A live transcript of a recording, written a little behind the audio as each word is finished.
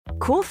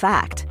Cool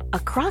fact, a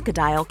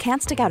crocodile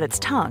can't stick out its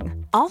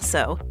tongue.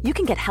 Also, you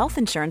can get health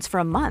insurance for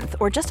a month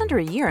or just under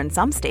a year in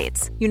some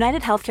states.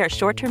 United Healthcare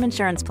short-term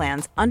insurance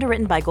plans,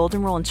 underwritten by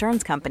Golden Rule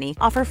Insurance Company,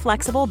 offer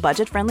flexible,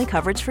 budget-friendly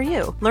coverage for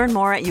you. Learn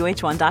more at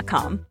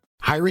uh1.com.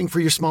 Hiring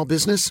for your small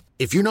business?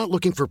 If you're not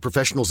looking for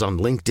professionals on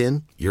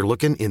LinkedIn, you're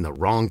looking in the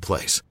wrong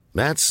place.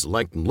 That's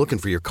like looking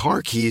for your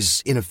car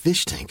keys in a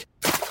fish tank.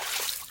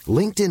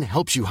 LinkedIn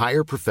helps you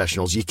hire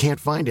professionals you can't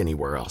find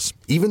anywhere else,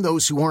 even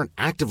those who aren't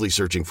actively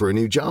searching for a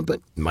new job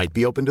but might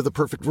be open to the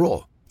perfect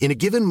role. In a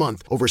given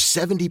month, over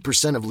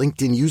 70% of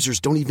LinkedIn users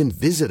don't even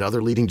visit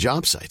other leading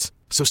job sites.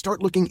 So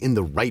start looking in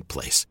the right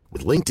place.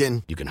 With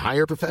LinkedIn, you can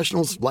hire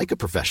professionals like a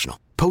professional.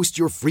 Post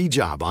your free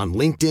job on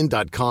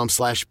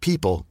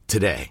linkedin.com/people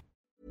today.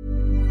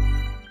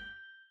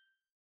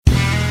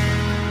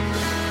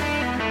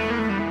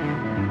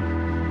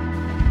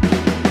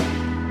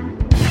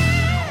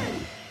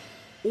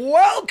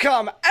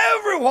 Welcome,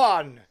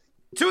 everyone,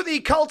 to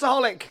the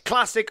Cultaholic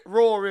Classic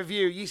Raw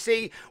review. You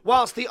see,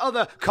 whilst the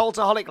other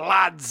Cultaholic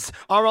lads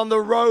are on the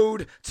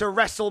road to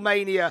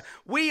WrestleMania,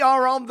 we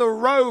are on the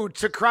road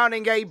to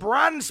crowning a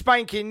brand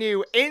spanking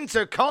new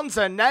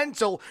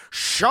Intercontinental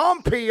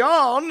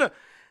Champion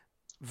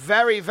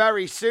very,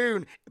 very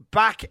soon.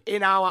 Back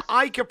in our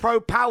Ica Pro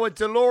powered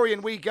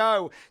DeLorean we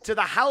go to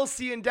the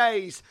halcyon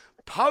days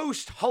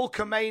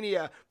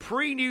post-Hulkamania,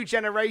 pre-New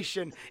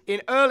Generation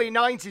in early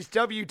 90s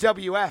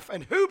WWF.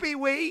 And who be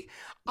we?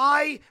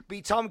 I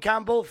be Tom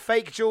Campbell,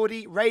 fake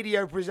Geordie,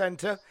 radio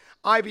presenter.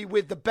 I be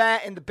with the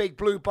bear in the big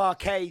blue bar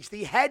cage,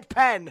 the head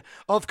pen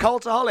of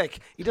Cultaholic.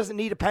 He doesn't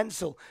need a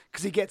pencil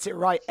because he gets it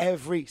right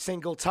every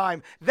single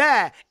time.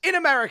 There, in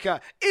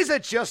America, is a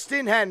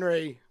Justin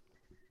Henry.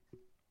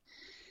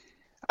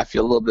 I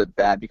feel a little bit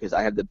bad because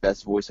I have the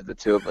best voice of the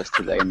two of us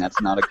today, and that's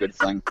not a good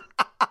thing.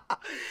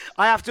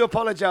 I have to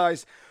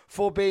apologize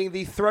for being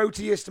the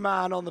throatiest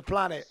man on the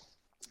planet,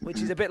 which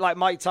is a bit like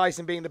Mike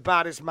Tyson being the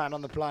baddest man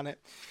on the planet.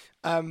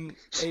 I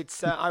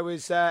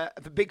was a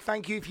big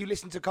thank you if you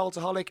listened to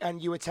Cultaholic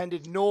and you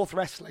attended North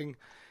Wrestling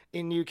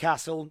in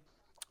Newcastle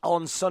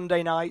on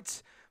Sunday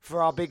night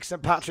for our big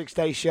St. Patrick's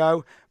Day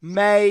show.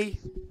 May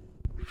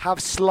have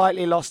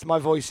slightly lost my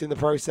voice in the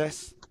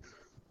process,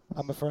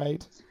 I'm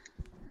afraid.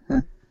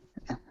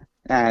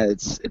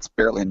 It's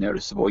barely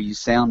noticeable. You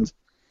sound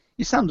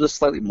just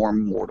slightly more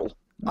mortal.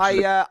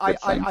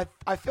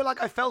 I feel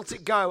like I felt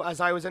it go as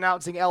I was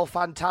announcing El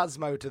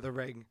Phantasmo to the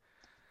ring.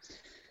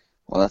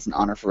 Well, that's an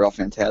honor for El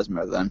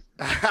Phantasmo then.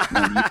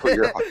 You put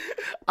your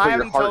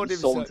heart and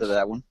soul into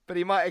that one. But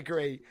he might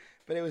agree.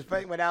 But it was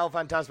when El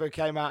Phantasmo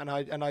came out,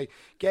 and I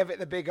gave it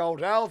the big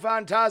old El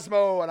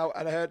Phantasmo,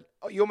 and I heard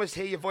you almost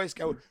hear your voice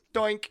go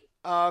doink.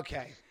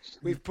 Okay,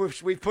 we've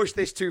pushed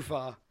this too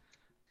far.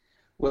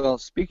 Well,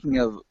 speaking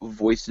of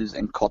voices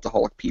and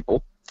Cultaholic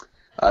people,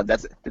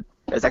 that's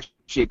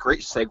actually a great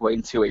segue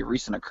into a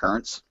recent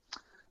occurrence.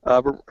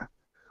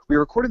 We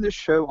recorded this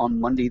show on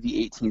Monday,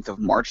 the 18th of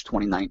March,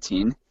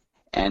 2019,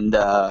 and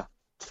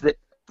today,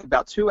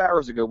 about 2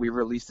 hours ago, we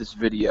released this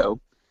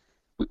video.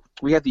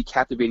 We have the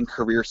Captivating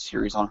Career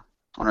series on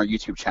our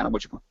YouTube channel,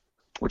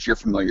 which you're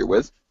familiar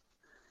with,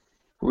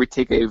 where we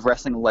take a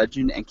wrestling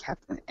legend and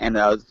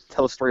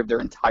tell a story of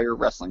their entire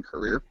wrestling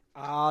career.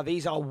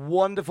 These are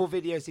wonderful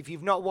videos. If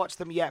you've not watched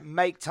them yet,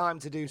 make time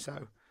to do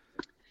so.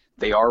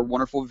 They are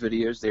wonderful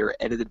videos. They are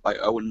edited by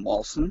Owen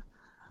Walson.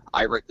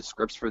 I write the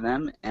scripts for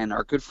them, and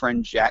our good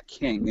friend Jack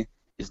King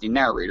is the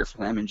narrator for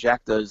them, and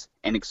Jack does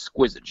an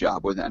exquisite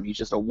job with them. He's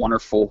just a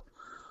wonderful,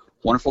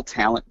 wonderful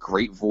talent,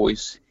 great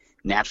voice,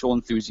 natural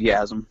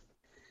enthusiasm.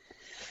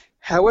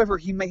 However,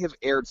 he may have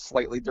erred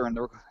slightly during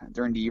the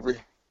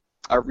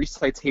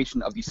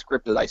recitation of the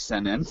script that I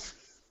sent in.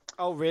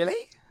 Oh,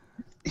 really?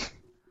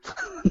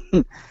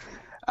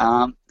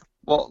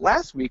 Well,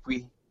 last week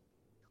we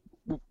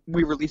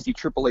released the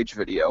Triple H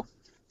video,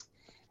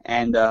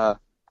 and now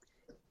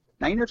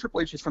you know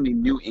Triple H is from the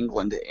New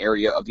England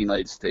area of the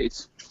United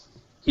States.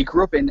 He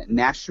grew up in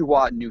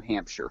Nashua, New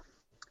Hampshire,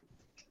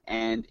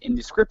 and in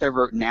the script I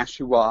wrote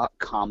Nashua,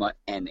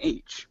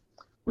 NH,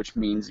 which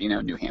means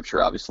New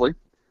Hampshire, obviously.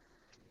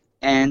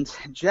 And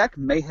Jack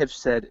may have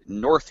said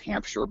North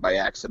Hampshire by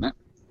accident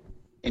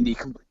in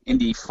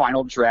the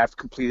final draft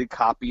completed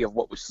copy of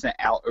what was sent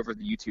out over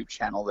the YouTube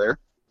channel there.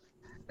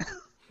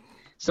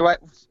 So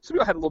we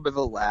all had a little bit of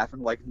a laugh,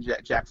 and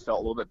Jack felt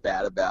a little bit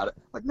bad about it.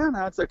 Like, no,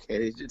 it's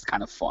okay. It's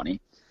kind of funny.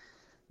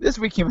 This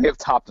week he may have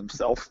topped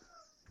himself.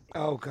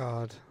 Oh,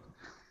 God.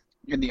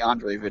 In the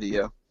Andre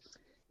video.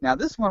 Now,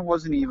 this one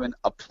wasn't even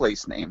a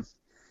place name,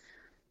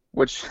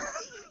 which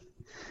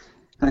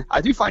I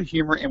do find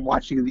humor in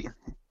watching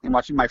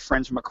my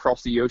friends from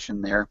across the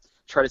ocean there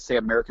try to say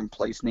American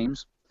place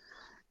names.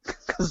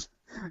 Because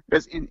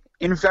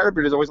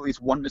invariably there's always at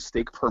least one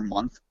mistake per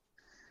month.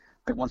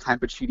 Like one time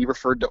Pacitti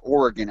referred to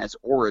Oregon as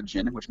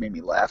Origin, which made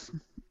me laugh.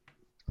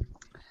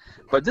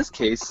 But in this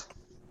case,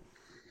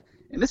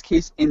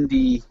 in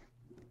the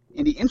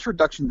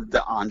introduction to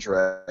the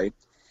Andre,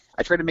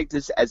 I try to make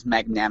this as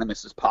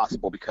magnanimous as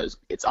possible because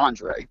it's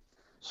Andre.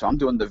 So I'm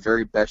doing the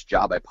very best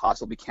job I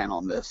possibly can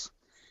on this.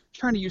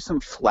 trying to use some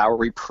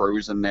flowery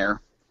prose in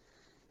there.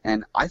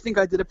 And I think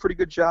I did a pretty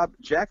good job.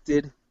 Jack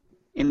did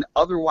an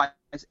otherwise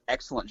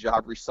excellent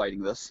job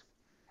reciting this,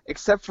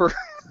 except for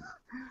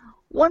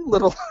one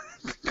little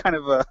kind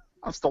of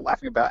I'm still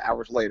laughing about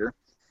hours later.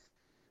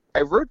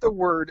 I wrote the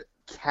word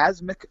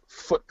chasmic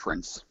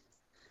footprints,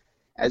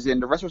 as in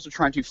the wrestlers are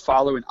trying to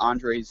follow in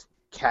Andre's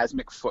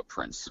chasmic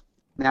footprints.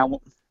 Now,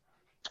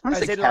 when I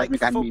say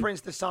chasmic, like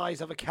footprints the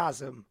size of a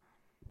chasm.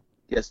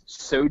 Yes,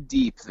 so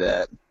deep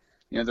that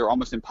they're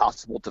almost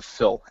impossible to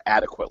fill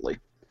adequately.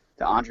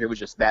 That Andre was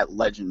just that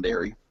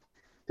legendary.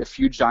 The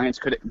few giants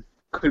could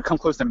come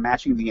close to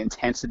matching the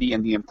intensity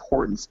and the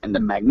importance and the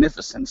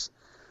magnificence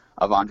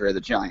of Andre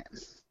the Giant.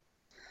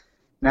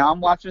 Now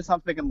I'm watching this,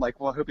 I'm thinking like,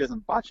 well, I hope he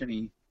doesn't botch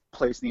any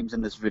place names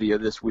in this video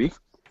this week.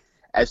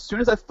 As soon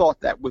as I thought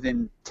that,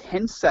 within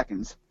 10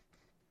 seconds,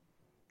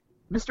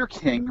 Mr.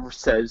 King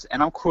says,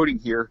 and I'm quoting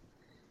here,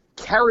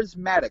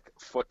 charismatic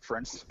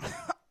footprints.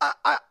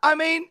 I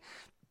mean,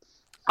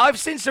 I've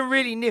seen some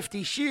really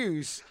nifty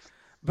shoes,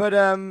 but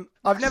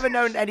I've never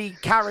known any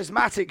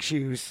charismatic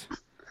shoes.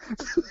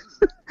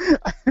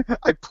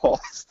 I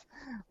paused,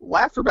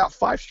 laughed for about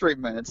 5 straight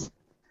minutes,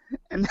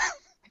 and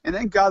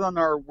then got on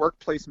our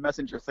workplace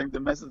messenger thing to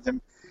message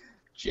him,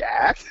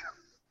 Jack.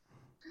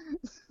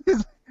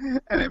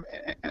 and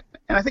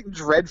I think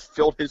dread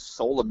filled his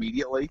soul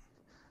immediately.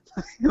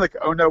 Like,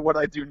 oh no, what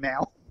I do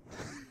now?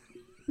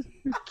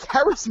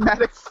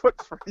 Charismatic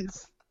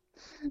footprints.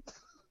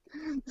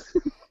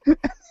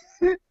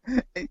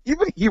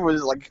 Even he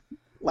was like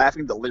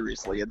laughing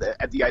deliriously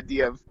at the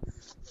idea of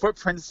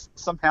footprints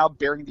somehow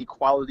bearing the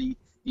quality,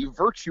 the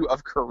virtue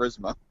of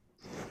charisma.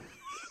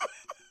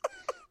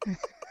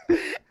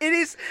 It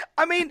is.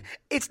 I mean,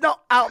 it's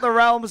not out the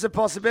realms of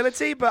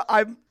possibility, but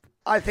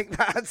I think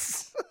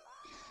that's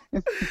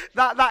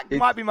that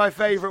might be my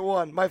favorite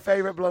one, my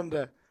favorite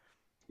blunder.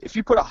 If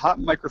you put a hot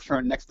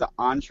microphone next to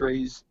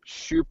Andre's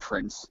shoe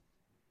prints,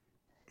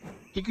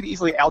 he could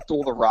easily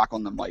outduel The Rock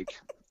on the mic,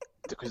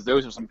 because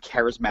those are some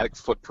charismatic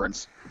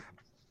footprints.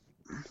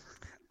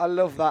 I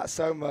love that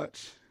so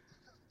much.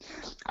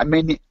 I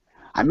may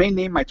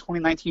name my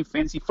 2019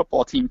 fantasy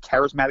football team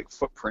Charismatic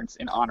Footprints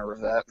in honor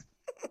of that.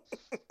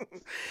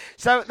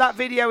 So that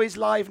video is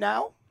live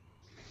now?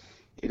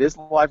 It is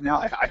live now.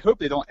 I hope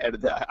they don't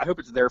edit that. I hope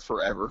it's there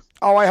forever.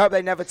 Oh, I hope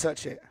they never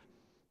touch it.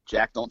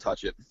 Jack, don't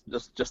touch it.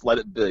 Just let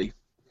it be.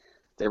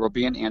 There will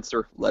be an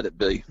answer. Let it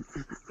be.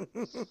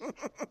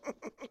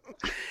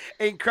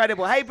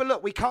 Incredible. Hey, but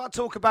look, we can't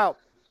talk about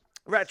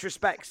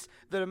retrospects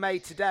that are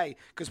made today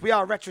because we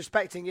are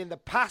retrospecting in the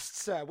past,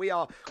 sir. We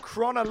are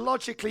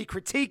chronologically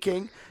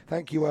critiquing,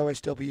 thank you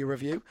OSW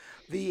Review,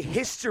 the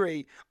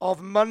history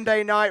of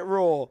Monday Night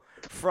Raw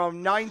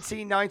from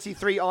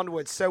 1993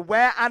 onwards. So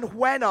where and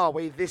when are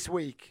we this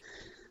week?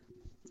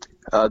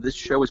 This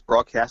show was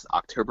broadcast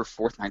October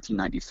 4th,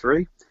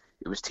 1993.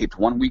 It was taped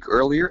 1 week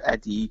earlier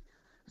at the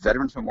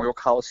Veterans Memorial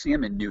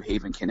Coliseum in New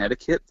Haven,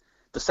 Connecticut.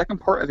 The second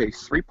part of a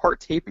 3-part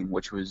taping,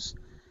 which was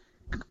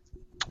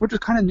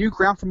kind of new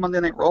ground for Monday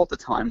Night Raw at the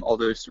time,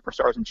 although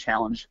Superstars and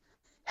Challenge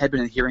had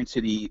been adhering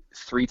to the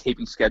 3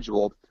 taping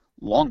schedule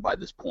long by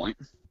this point.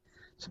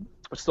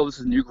 But still, this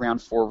is new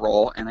ground for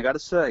Raw, and I got to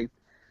say,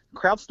 the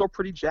crowd's still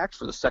pretty jacked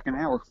for the second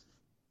hour.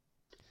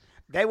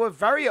 They were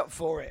very up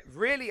for it,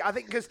 really. I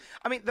think because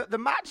the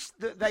match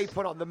that they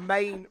put on, the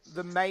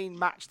main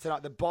match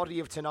tonight, the body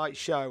of tonight's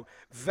show,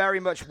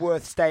 very much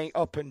worth staying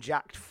up and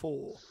jacked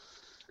for.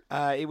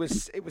 It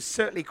was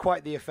certainly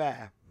quite the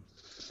affair.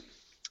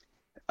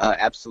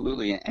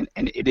 Absolutely, and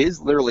it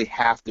is literally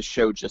half the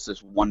show just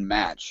as one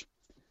match.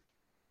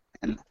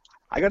 And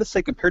I got to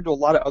say, compared to a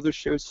lot of other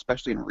shows,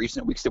 especially in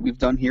recent weeks that we've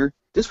done here,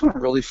 this one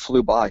really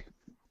flew by.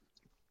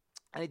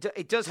 And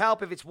it does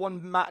help if it's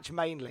one match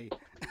mainly,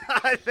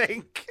 I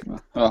think.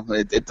 Well,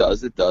 it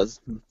does. It does.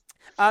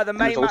 The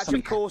main match,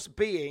 of course,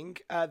 being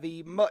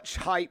the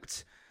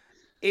much-hyped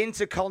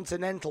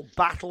Intercontinental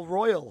Battle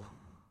Royal.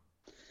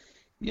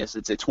 Yes,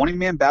 it's a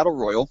 20-man Battle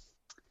Royal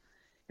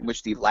in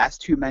which the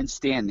last 2 men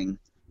standing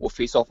will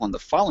face off on the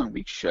following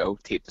week's show,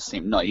 taped the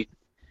same night,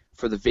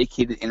 for the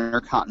vacated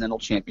Intercontinental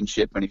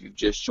Championship. And if you've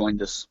just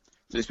joined us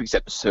for this week's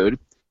episode,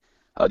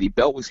 the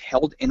belt was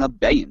held in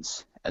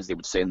abeyance, as they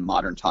would say in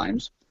modern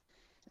times,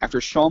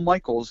 after Shawn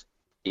Michaels,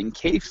 in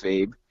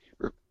kayfabe,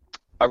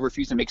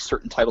 refused to make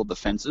certain title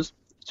defenses,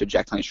 so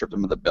Jack Tunney stripped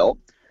him of the belt,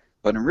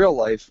 but in real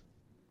life,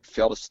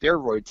 failed a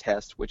steroid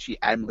test, which he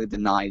adamantly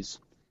denies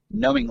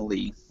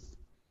knowingly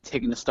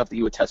taking the stuff that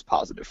he would test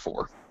positive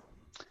for.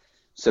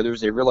 So there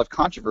was a real-life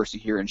controversy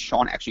here, and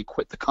Shawn actually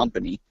quit the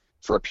company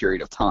for a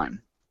period of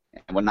time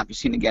and would not be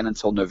seen again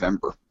until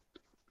November.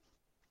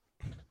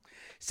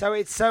 So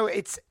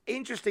it's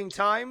interesting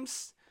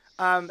times.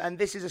 And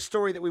this is a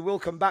story that we will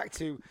come back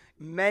to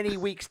many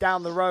weeks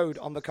down the road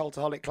on the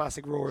Cultaholic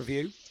Classic Raw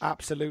Review.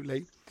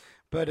 Absolutely.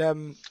 But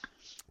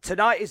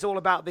tonight is all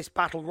about this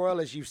Battle Royal,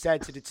 as you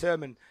said, to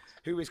determine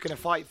who is going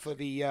to fight for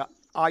the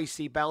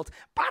IC belt.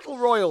 Battle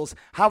Royals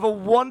have a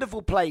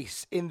wonderful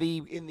place in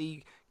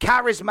the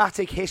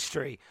charismatic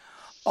history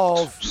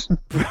of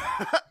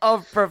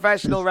of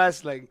professional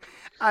wrestling.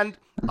 And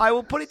I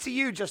will put it to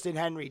you, Justin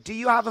Henry. Do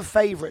you have a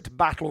favorite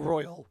battle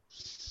royal?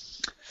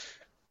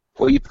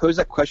 Well, you posed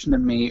that question to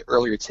me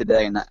earlier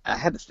today, and I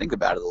had to think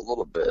about it a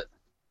little bit.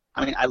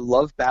 I mean, I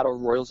love battle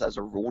royals as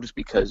a rule just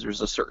because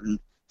there's a certain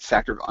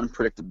factor of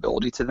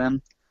unpredictability to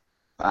them.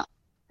 I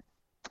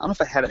don't know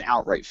if I had an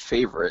outright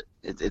favorite.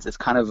 It's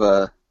kind of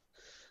hard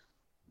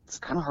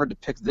to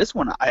pick. This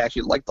one I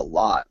actually liked a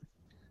lot,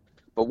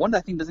 but one that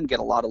I think doesn't get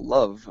a lot of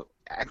love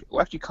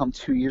will actually come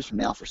 2 years from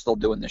now if we're still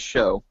doing this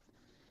show.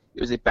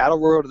 It was a battle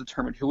royal to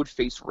determine who would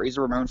face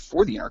Razor Ramon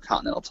for the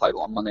Intercontinental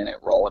title on Monday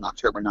Night Raw in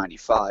October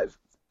 '95.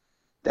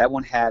 That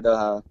one had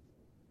a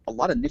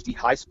lot of nifty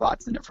high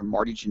spots in it from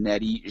Marty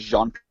Jannetty,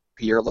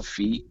 Jean-Pierre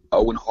Lafitte,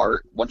 Owen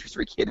Hart,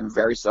 1-2-3 Kid, and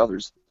various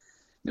others.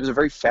 It was a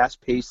very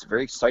fast-paced,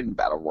 very exciting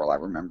battle royal, I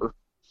remember.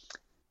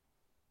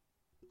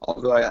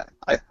 Although I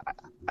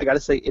got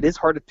to say, it is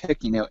hard to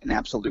pick, an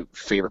absolute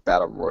favorite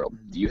battle royal.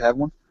 Do you have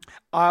one?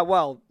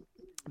 Well,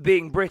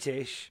 being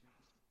British,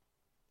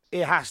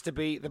 it has to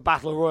be the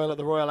Battle Royal at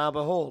the Royal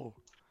Albert Hall.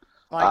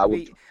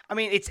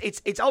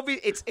 It's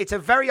obvious. It's a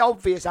very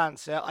obvious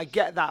answer. I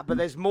get that, but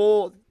there's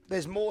more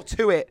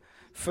to it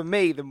for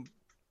me than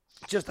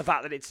just the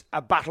fact that it's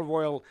a Battle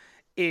Royal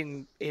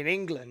in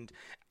England.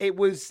 It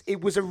was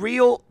a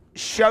real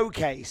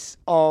showcase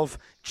of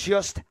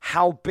just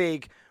how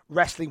big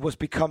wrestling was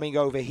becoming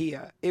over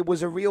here. It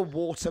was a real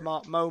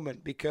watermark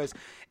moment because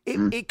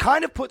it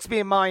kind of puts me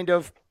in mind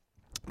of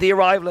the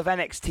arrival of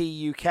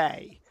NXT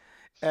UK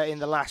in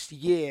the last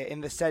year,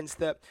 in the sense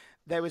that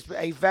there was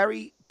a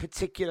very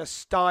particular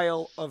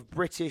style of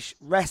British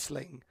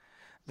wrestling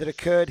that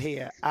occurred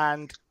here,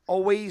 and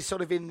always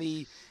sort of in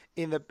the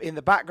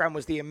background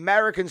was the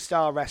American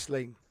style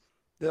wrestling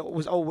that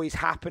was always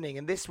happening.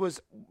 And this was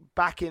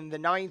back in the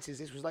 90s.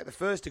 This was like the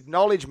first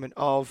acknowledgement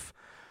of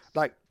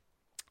like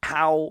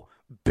how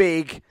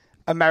big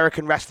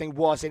American wrestling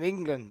was in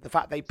England. The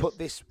fact they put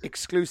this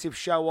exclusive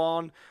show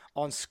on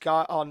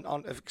Sky,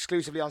 on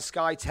exclusively on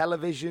Sky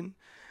Television,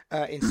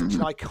 in such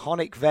an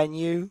iconic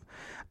venue,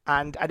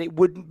 and it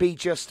wouldn't be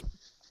just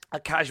a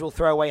casual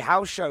throwaway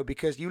house show,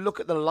 because you look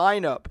at the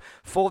lineup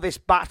for this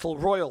Battle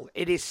Royal,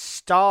 it is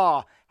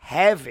star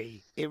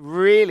heavy. It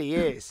really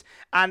is,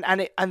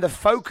 and the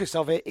focus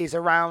of it is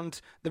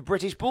around the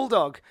British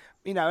Bulldog,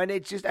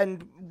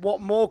 and what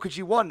more could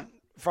you want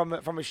from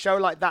a show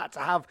like that, to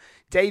have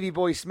Davey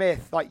Boy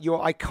Smith, like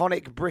your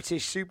iconic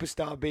British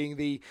superstar, being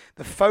the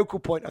focal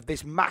point of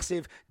this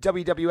massive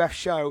WWF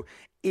show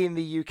in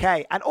the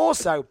UK. And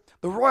also,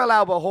 the Royal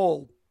Albert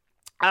Hall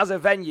as a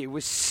venue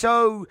was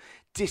so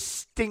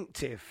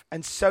distinctive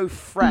and so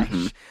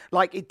fresh.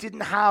 Like, it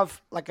didn't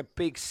have like a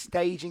big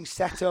staging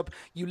setup.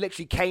 You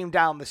literally came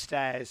down the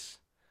stairs.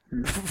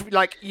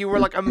 Like, you were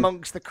like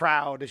amongst the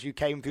crowd as you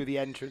came through the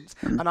entrance.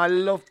 And I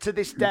love, to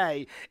this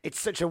day, it's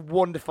such a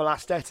wonderful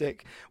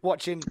aesthetic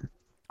watching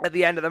at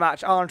the end of the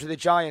match Andre the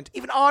Giant.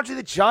 Even Andre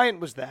the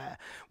Giant was there,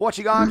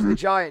 watching Andre the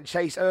Giant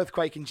chase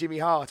Earthquake and Jimmy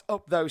Hart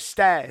up those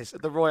stairs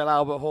at the Royal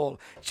Albert Hall.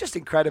 It's just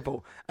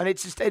incredible. And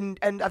it's just, and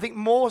I think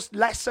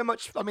less so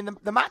much, I mean,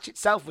 the match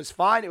itself was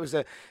fine. It was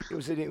an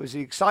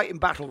exciting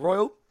battle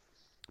royal,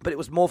 but it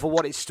was more for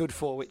what it stood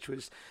for, which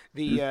was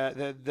the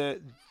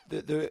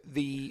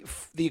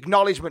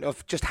acknowledgement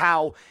of just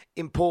how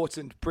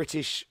important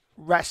British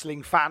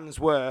wrestling fans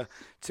were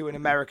to an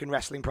American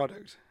wrestling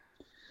product.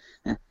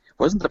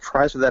 Wasn't the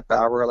prize for that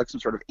battle royal like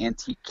some sort of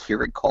antique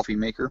Keurig coffee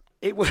maker?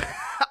 It was.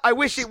 I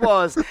wish it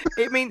was.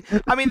 I mean,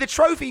 the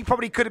trophy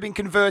probably could have been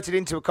converted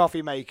into a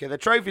coffee maker. The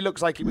trophy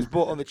looks like it was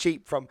bought on the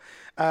cheap from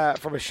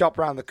a shop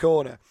round the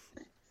corner.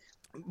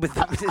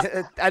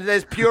 And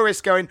there's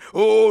purists going,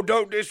 "Oh,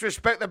 don't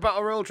disrespect the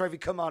battle royal trophy."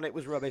 Come on, it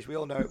was rubbish. We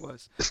all know it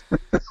was.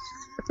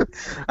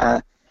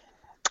 I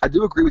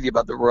do agree with you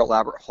about the Royal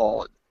Albert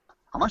Hall.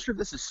 I'm not sure if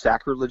this is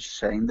sacrilege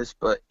saying this,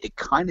 but it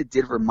kind of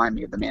did remind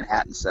me of the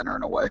Manhattan Center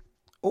in a way.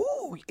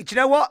 Oh, do you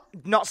know what?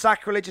 Not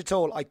sacrilege at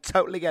all. I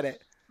totally get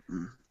it.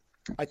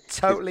 I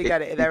totally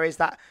get it. There is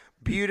that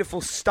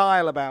beautiful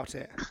style about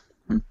it.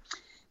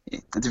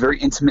 It's a very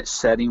intimate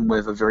setting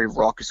with a very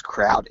raucous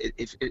crowd.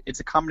 It's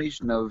a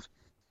combination of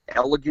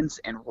elegance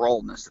and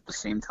rawness at the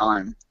same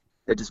time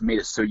that just made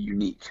it so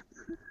unique.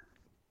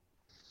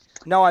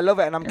 No, I love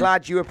it, and I'm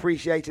glad you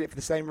appreciated it for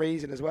the same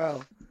reason as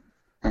well.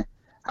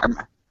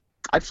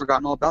 I'd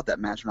forgotten all about that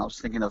match when I was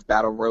thinking of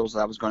battle royals that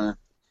I was going to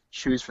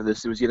choose for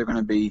this. It was either going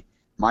to be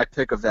my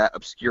pick of that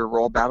obscure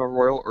Raw battle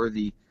royal or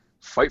the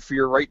Fight for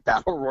Your Right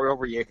battle royal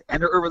where you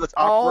enter over the top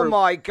rope. Oh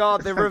my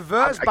God, the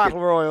reverse battle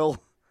royal.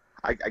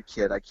 I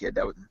kid.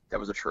 That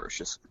was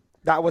atrocious.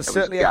 That was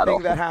certainly a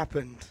thing that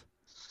happened.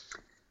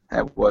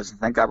 That was.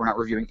 Thank God we're not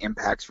reviewing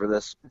impacts for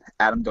this.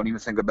 Adam, don't even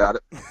think about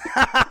it.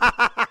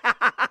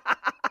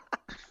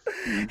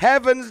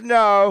 Heavens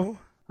no.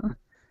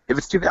 If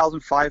it's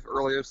 2005,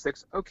 early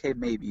 06, okay,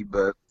 maybe,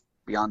 but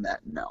beyond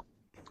that, no.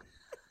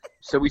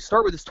 So we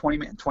start with this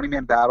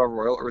 20-man battle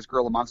royal, or as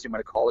Gorilla Monsoon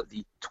might call it,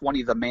 the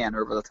 20 man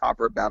over the top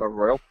rope battle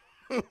royal.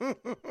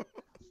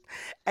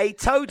 A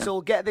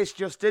total, get this,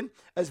 Justin,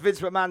 as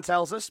Vince McMahon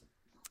tells us,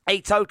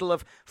 a total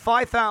of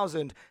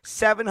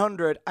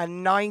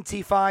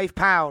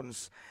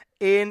 £5,795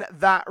 in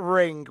that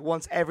ring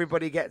once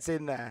everybody gets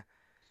in there.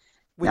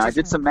 Which now, is I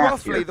did some math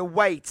roughly here. the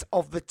weight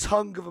of the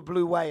tongue of a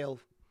blue whale.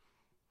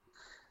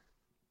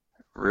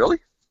 Really?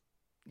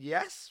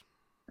 Yes?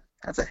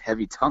 That's a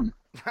heavy tongue.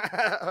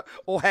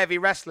 Or heavy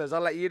wrestlers,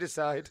 I'll let you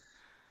decide.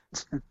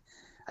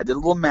 I did a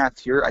little math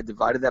here. I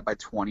divided that by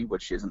 20,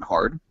 which isn't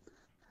hard.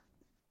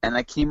 And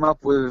I came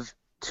up with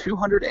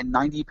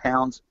 290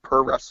 pounds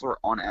per wrestler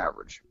on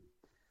average.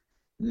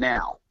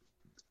 Now,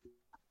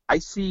 I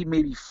see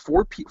maybe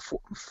four,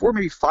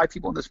 maybe five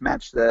people in this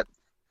match that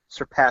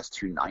surpass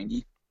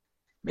 290.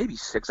 Maybe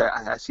six.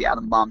 I see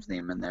Adam Bomb's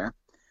name in there.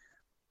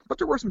 But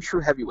there were some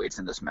true heavyweights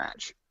in this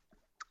match.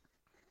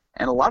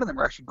 And a lot of them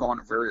are actually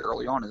gone very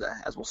early on,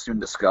 as we'll soon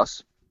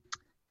discuss.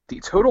 The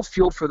total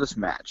field for this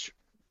match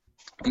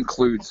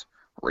includes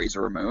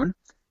Razor Ramon,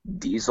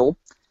 Diesel,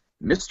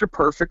 Mr.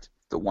 Perfect,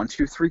 the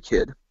 1-2-3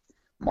 Kid,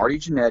 Marty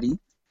Jannetty,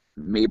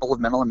 Mabel of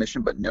Mental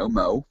Admission but no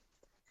Mo,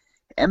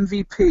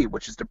 MVP,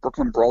 which is the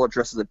Brooklyn Brawler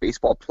dressed as a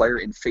baseball player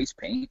in face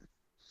paint,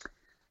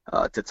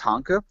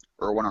 Tatanka,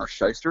 Erwin R.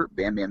 Shyster,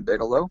 Bam Bam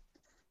Bigelow,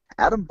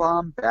 Adam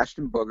Bomb,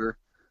 Bastion Booger,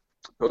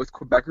 both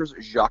Quebecers,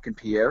 Jacques and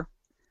Pierre,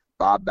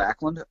 Bob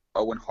Backlund,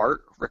 Owen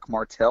Hart, Rick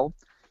Martel,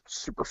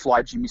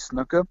 Superfly Jimmy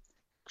Snuka,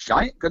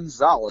 Giant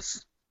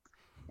Gonzalez,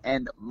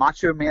 and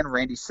Macho Man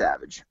Randy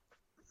Savage.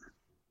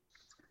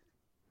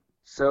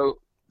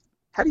 So,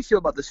 how do you feel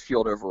about this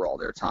field overall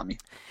there, Tommy?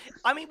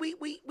 I mean,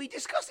 we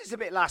discussed this a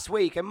bit last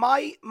week, and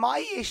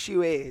my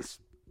issue is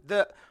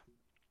that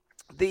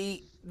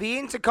the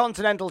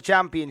Intercontinental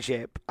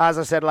Championship, as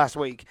I said last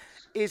week,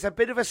 is a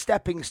bit of a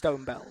stepping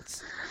stone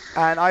belt.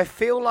 And I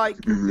feel like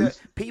the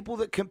people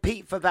that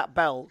compete for that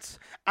belt,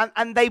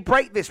 and they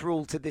break this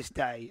rule to this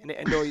day, and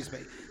it annoys me.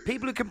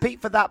 People who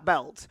compete for that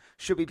belt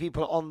should be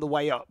people on the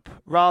way up,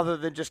 rather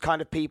than just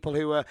kind of people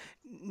who are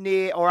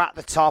near or at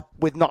the top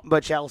with not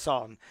much else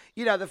on.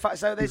 You know,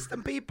 so there's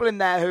some people in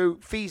there who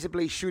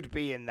feasibly should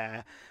be in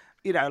there,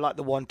 you know, like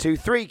the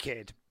 1-2-3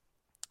 Kid,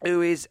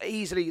 who is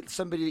easily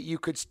somebody that you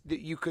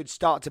could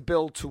start to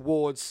build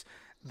towards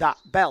that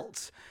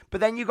belt. But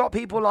then you got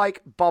people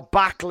like Bob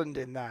Backlund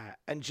in there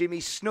and Jimmy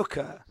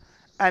Snuka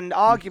and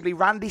arguably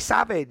Randy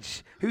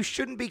Savage, who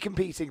shouldn't be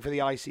competing for the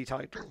IC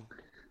title.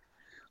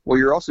 Well,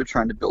 you're also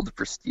trying to build the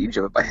prestige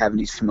of it by having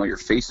these familiar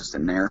faces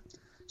in there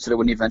so that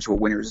when the eventual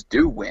winners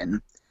do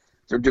win,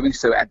 they're doing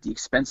so at the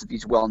expense of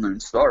these well-known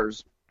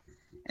stars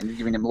and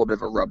giving them a little bit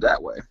of a rub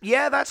that way.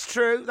 Yeah, that's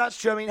true. That's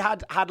true. I mean,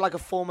 had like a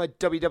former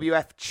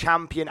WWF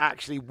champion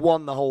actually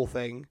won the whole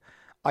thing,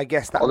 I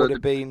guess that would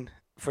have been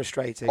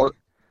frustrating.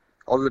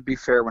 Although, to be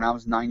fair, when I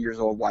was 9 years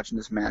old watching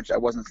this match, I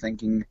wasn't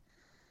thinking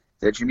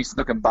that Jimmy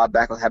Snuka and Bob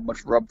Backlund had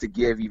much rub to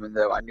give, even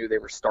though I knew they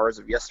were stars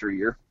of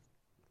yesteryear.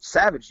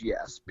 Savage,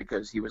 yes,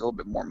 because he was a little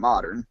bit more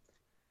modern.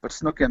 But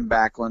Snuka and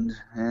Backlund,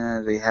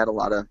 they had a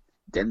lot of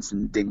dents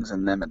and dings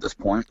in them at this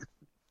point.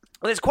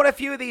 Well, there's quite a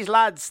few of these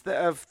lads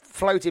that have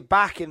floated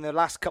back in the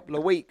last couple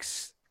of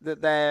weeks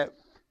that they're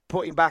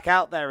putting back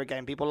out there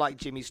again. People like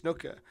Jimmy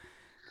Snuka.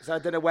 So I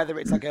don't know whether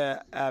it's like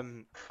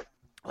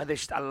whether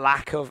it's just a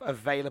lack of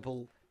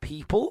available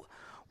people,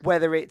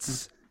 whether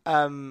it's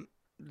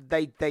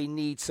they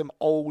need some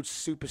old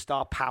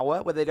superstar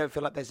power where they don't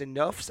feel like there's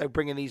enough. So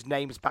bringing these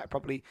names back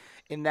probably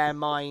in their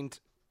mind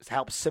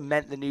helps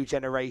cement the new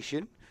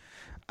generation.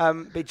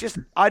 But just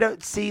I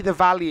don't see the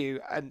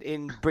value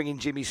in bringing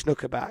Jimmy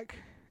Snuka back,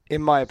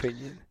 in my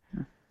opinion.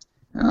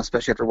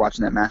 Especially after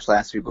watching that match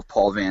last week with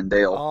Paul Van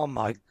Dale. Oh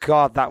my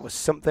God, that was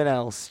something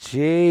else.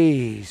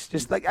 Jeez,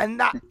 just like, and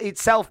that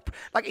itself,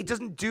 like, it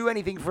doesn't do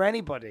anything for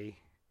anybody.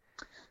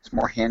 It's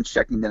more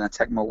hand-checking than a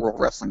Tecmo World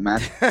Wrestling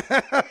match.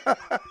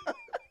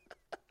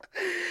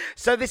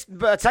 So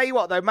but I tell you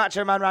what, though,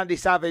 Macho Man Randy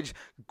Savage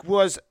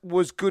was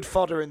good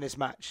fodder in this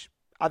match.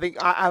 I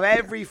think of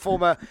every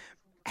former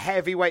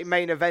heavyweight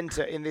main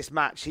eventer in this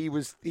match, he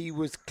was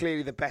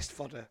clearly the best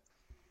fodder.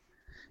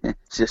 Yeah.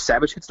 So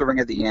Savage hits the ring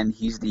at the end.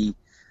 He's the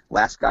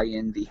last guy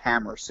in, the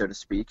hammer, so to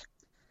speak.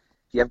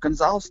 You have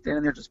Gonzalez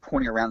standing there just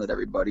pointing around at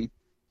everybody.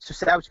 So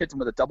Savage hits him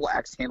with a double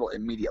axe handle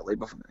immediately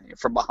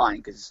from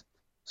behind because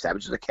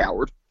Savage is a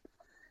coward.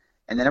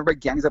 And then everybody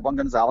gangs up on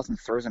Gonzalez and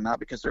throws him out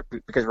because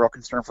they're all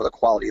concerned for the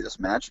quality of this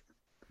match.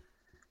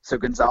 So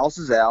Gonzalez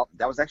is out.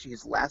 That was actually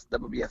his last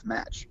WBF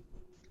match.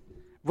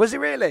 Was it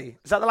really?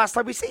 Is that the last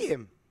time we see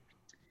him?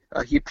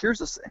 He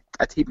appears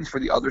at tapings for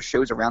the other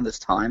shows around this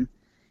time.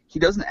 He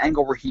does an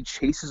angle where he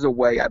chases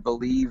away, I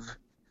believe,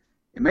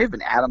 it may have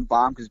been Adam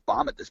Bomb, because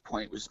Bomb at this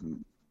point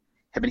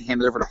had been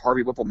handed over to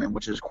Harvey Whippleman,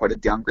 which is quite a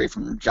downgrade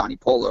from Johnny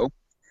Polo.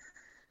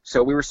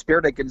 So we were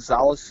spared a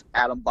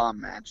Gonzalez-Adam Bomb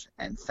match,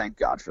 and thank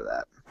God for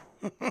that.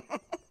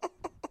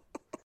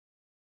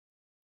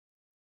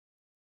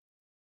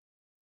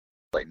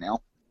 Right now,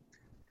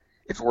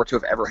 if it were to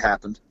have ever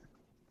happened.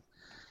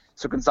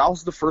 So Gonzalez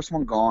is the first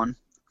one gone,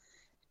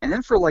 and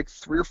then for like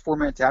 3 or 4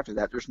 minutes after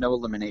that, there's no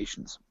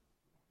eliminations.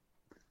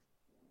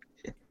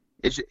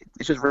 It's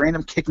just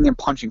random kicking and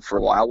punching for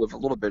a while with a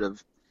little bit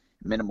of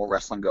minimal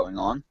wrestling going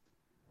on.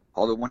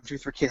 Although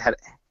 1-2-3 Kid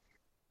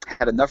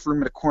had enough room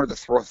in the corner to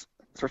throw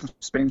some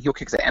spinning heel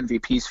kicks at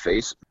MVP's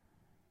face.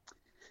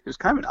 It was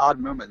kind of an odd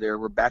moment there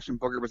where Bastion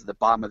Booger was at the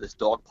bottom of this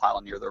dog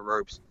pile near the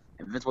ropes,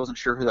 and Vince wasn't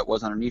sure who that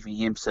was underneath, and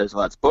he says,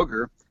 well, that's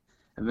Booger.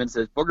 And Vince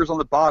says, Booger's on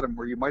the bottom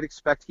where you might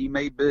expect he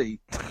may be.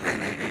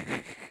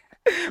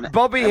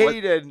 Bobby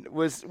Heenan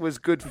was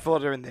good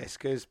fodder in this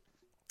because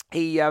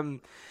he,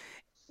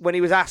 when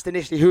he was asked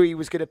initially who he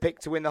was going to pick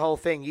to win the whole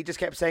thing, he just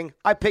kept saying,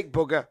 I picked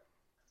Booger.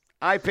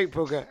 I picked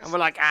Booger. And we're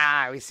like,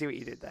 we see what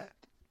you did there.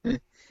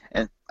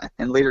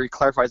 And later he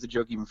clarifies the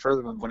joke even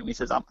further when he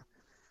says, I'm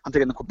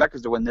taking the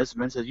Quebecers to win this.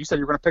 And Vince says, you said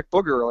you were going to pick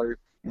Booger earlier.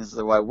 And he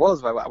says, well, I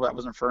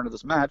wasn't referring to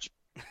this match.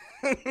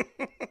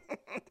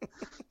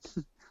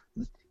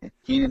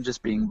 Heenan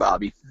just being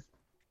Bobby.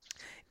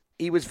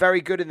 He was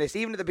very good in this,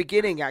 even at the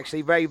beginning,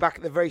 actually, very back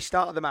at the very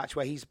start of the match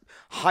where he's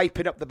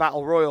hyping up the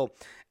Battle Royal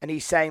and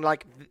he's saying,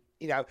 like,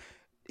 you know,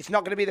 it's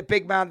not going to be the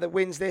big man that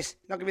wins this,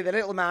 not going to be the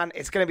little man,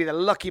 it's going to be the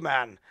lucky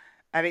man.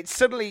 And it's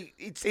suddenly,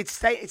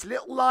 it's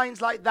little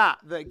lines like that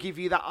give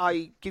you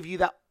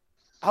that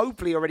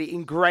hopefully already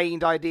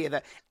ingrained idea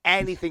that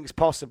anything's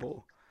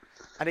possible.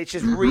 And it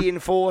just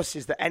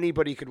reinforces that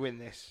anybody could win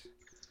this.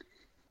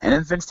 And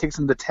then Vince takes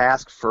him to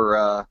task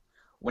for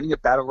winning a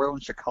Battle Royal in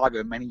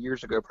Chicago many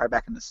years ago, probably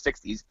back in the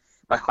 60s,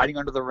 by hiding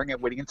under the ring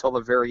and waiting until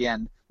the very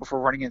end before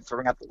running and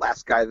throwing out the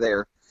last guy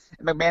there.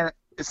 And McMahon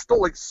is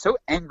still like so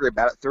angry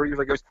about it 30 years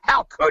later. Goes,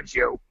 how could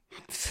you?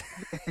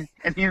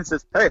 And Heenan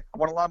says, hey, I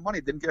won a lot of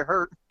money, didn't get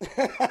hurt.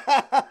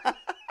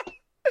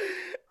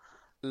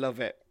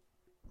 Love it.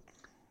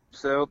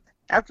 So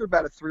after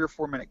about a 3 or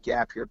 4 minute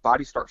gap here,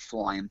 bodies start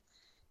flying.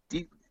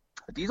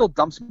 Diesel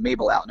dumps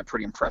Mabel out in a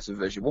pretty impressive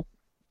visual.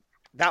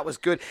 That was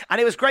good. And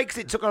it was great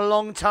because it took a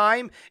long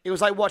time. It was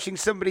like watching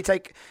somebody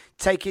take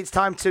its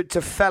time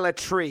to fell a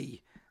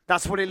tree.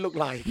 That's what it looked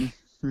like.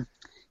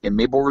 And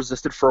Mabel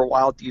resisted for a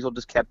while. Diesel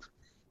just kept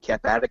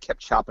at it,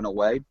 kept chopping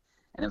away,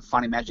 and then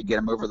finally managed to get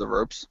him over the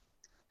ropes.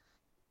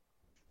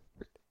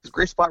 This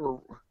great spot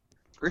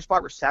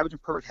where Savage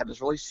and Perfect had this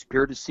really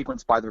spirited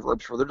sequence by the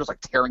ropes where they're just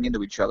like tearing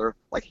into each other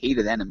like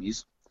hated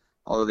enemies,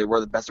 although they were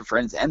the best of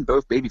friends and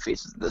both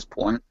babyfaces at this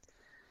point.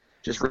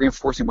 Just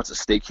reinforcing what's at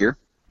stake here.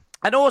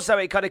 And also,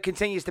 it kind of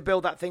continues to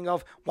build that thing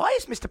of, why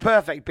is Mr.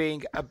 Perfect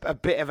being a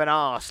bit of an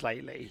arse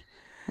lately?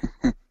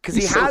 Because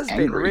he has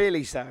been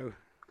really so.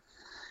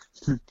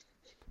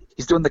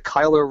 He's doing the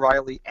Kyle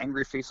O'Reilly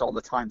angry face all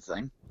the time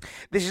thing.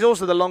 This is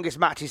also the longest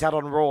match he's had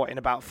on Raw in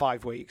about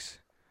 5 weeks.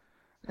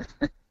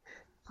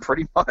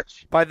 Pretty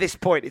much. By this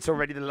point, it's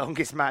already the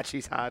longest match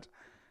he's had.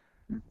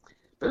 Bit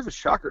of a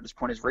shocker at this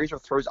point is Razor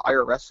throws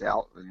IRS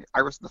out.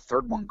 Iris the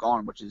third one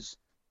gone, which is,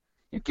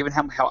 given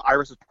how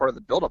Iris was part of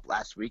the build-up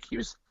last week, he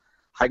was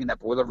hiding in that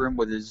boiler room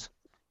with his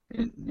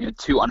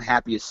 2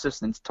 unhappy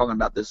assistants talking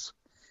about this.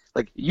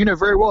 Like, you know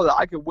very well that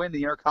I could win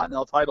the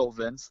Intercontinental title,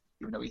 Vince,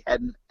 even though he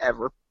hadn't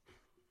ever.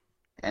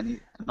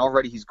 And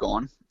already he's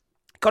gone.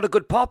 Got a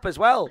good pop as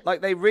well.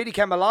 Like, they really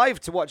came alive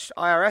to watch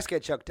IRS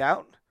get chucked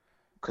out.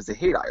 Because they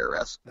hate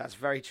IRS. That's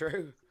very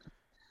true.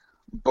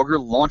 Booger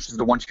launches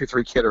the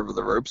 1-2-3 kid over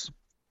the ropes.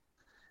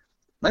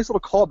 Nice little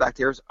callback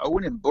there as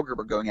Owen and Booger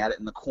were going at it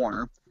in the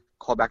corner.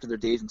 Call back to their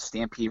days in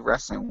Stampede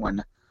Wrestling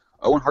when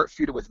Owen Hart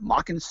feuded with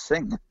Machin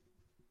Singh.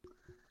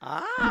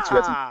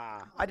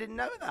 I didn't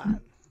know that.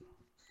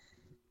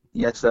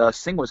 Yes,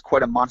 Singh was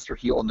quite a monster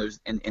heel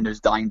in those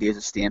dying days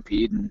of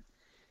Stampede, and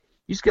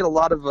you just get a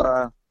lot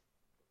of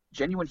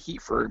genuine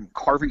heat for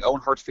carving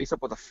Owen Hart's face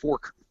up with a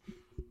fork.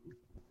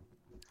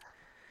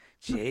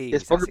 Jeez,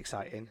 that's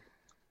exciting.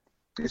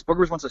 Yes, Booger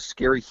was once a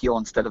scary heel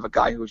instead of a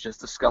guy who was just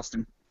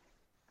disgusting.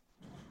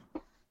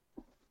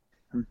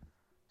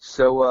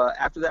 So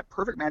after that,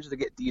 Perfect manages to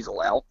get Diesel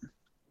out.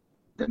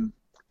 And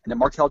then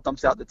Martel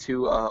dumps out the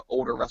 2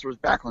 older wrestlers,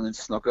 Backlund and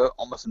Snuka,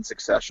 almost in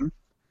succession.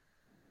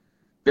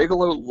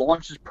 Bigelow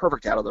launches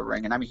Perfect out of the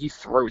ring, and I mean, he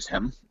throws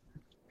him.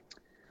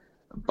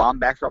 Bomb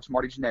backdrops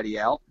Marty Jannetty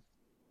out.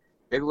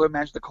 Bigelow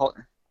managed to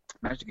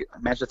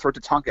throw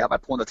Tatanka out by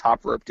pulling the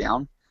top rope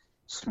down.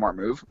 Smart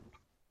move.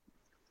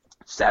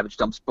 Savage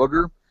dumps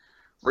Booger.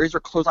 Razor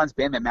clotheslines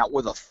Bandman out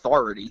with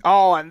authority.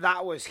 Oh, and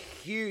that was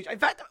huge. In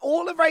fact,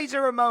 all of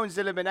Razor Ramon's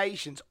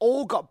eliminations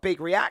all got big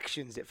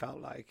reactions, it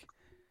felt like.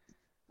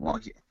 Well,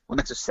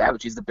 next to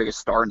Savage, he's the biggest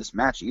star in this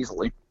match,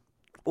 easily.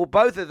 Well,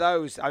 both of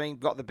those, I mean,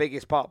 got the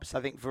biggest pops,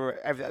 I think, for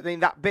everything. I mean,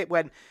 that bit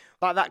when,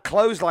 like, that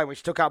clothesline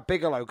which took out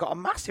Bigelow got a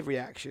massive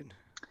reaction.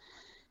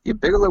 Yeah,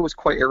 Bigelow was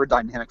quite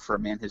aerodynamic for a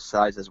man his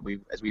size, as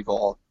we've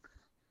all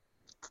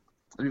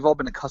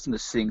been accustomed to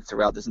seeing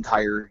throughout this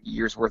entire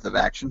year's worth of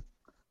action,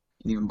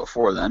 and even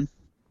before then.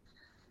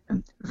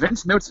 And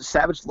Vince notes that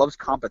Savage loves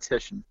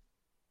competition.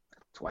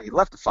 That's why he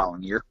left the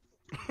following year.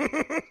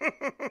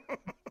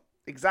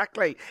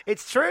 Exactly.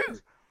 It's true.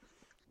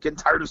 Getting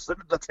tired of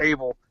sitting at the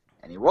table.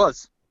 And he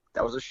was.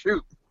 That was a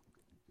shoot.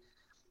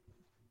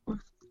 We're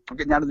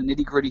getting down to the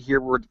nitty-gritty here.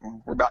 We're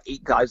about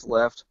 8 guys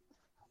left.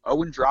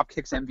 Owen drop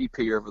kicks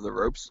MVP over the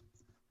ropes.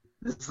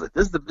 This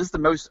is the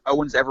most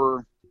Owen's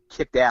ever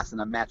kicked ass in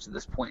a match at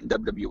this point in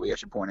WWE, I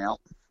should point out.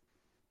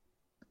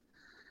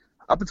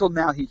 Up until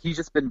now, he's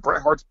just been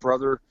Bret Hart's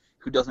brother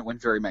who doesn't win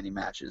very many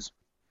matches,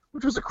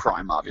 which was a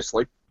crime,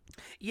 obviously.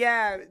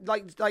 Yeah,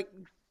 like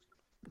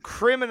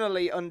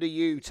criminally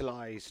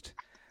underutilized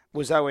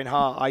was Owen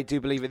Hart, I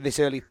do believe, at this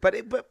early. But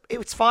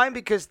it's fine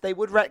because they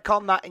would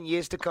retcon that in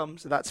years to come,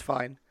 so that's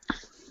fine.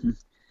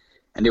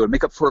 And they would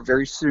make up for it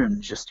very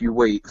soon. Just you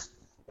wait.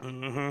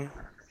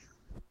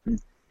 Mm-hmm.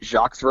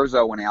 Jacques throws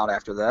Owen out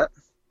after that.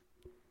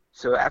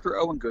 So after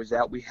Owen goes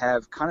out, we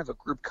have kind of a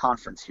group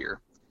conference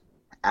here.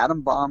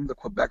 Adam Bomb, the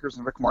Quebecers,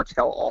 and Rick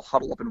Martel all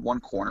huddle up in one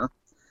corner.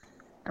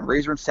 And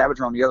Razor and Savage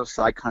are on the other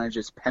side, kind of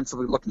just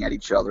pensively looking at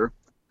each other.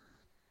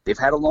 They've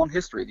had a long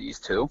history, these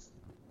two.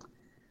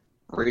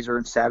 Razor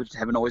and Savage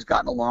haven't always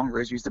gotten along.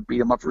 Razor used to beat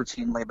him up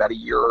routinely about a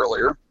year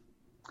earlier.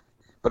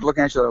 But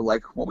looking at each other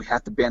like, well, we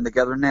have to band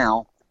together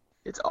now.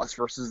 It's us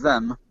versus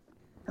them.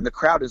 And the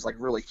crowd is like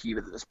really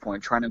heated at this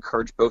point, trying to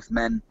encourage both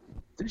men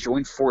to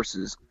join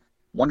forces.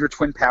 Wonder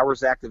Twin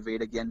powers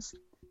activate against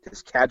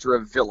this cadre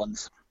of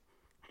villains.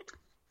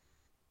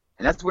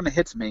 And that's when it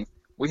hits me.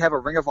 We have a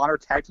Ring of Honor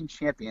Tag Team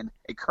Champion,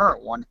 a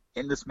current one,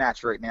 in this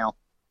match right now.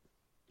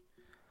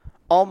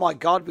 Oh my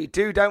God, we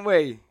do, don't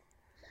we?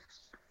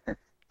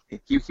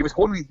 He was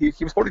holding the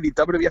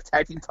WWF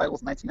Tag Team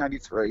titles in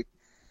 1993,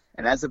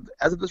 and as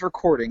of this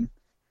recording,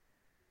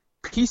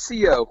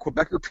 PCO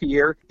Quebecer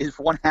Pierre is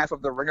one half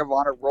of the Ring of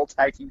Honor World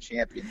Tag Team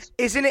Champions.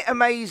 Isn't it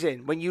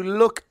amazing when you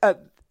look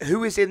at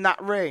who is in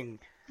that ring?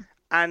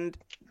 And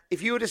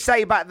if you were to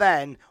say back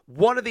then,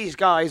 one of these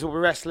guys will be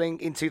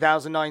wrestling in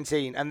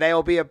 2019, and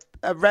they'll be a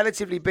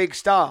relatively big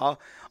star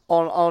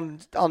on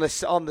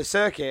the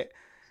circuit,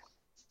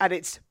 and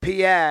it's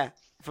Pierre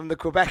from the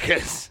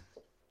Quebecers.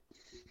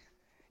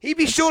 He'd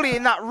be surely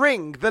in that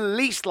ring, the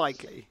least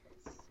likely.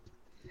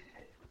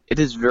 It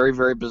is very,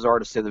 very bizarre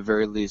to say the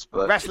very least,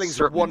 but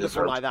wrestling's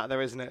wonderful like that, though,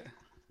 isn't it?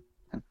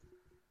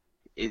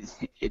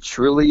 It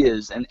truly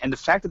is, and the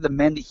fact that the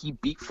men that he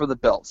beat for the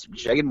belts,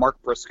 Jag and Mark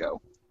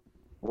Briscoe,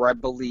 were, I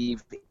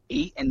believe,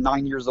 8 and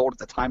 9 years old at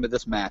the time of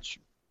this match.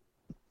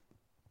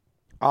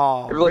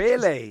 Oh,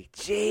 really?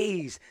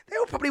 Jeez, they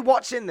were probably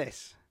watching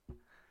this.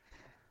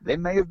 They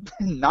may have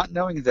been, not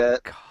knowing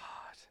that. God,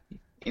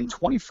 in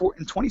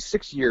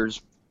 26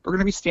 years, we're going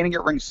to be standing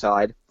at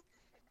ringside,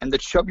 and the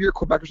chubbier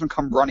Quebecers going to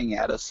come running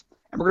at us,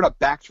 and we're going to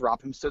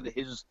backdrop him so that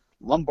his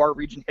lumbar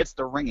region hits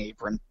the ring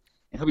apron,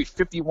 and he'll be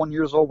 51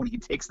 years old when he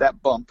takes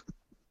that bump.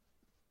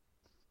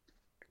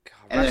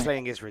 God,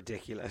 wrestling is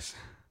ridiculous.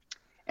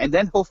 And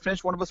then he'll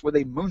finish one of us with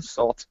a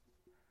moonsault.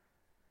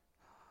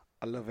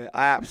 I love it.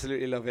 I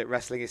absolutely love it.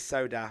 Wrestling is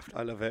so daft.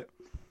 I love it.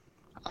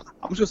 I'm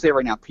just going to say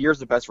right now, Pierre's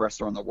the best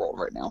wrestler in the world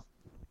right now.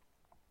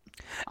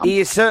 He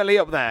is certainly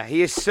up there.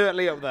 He is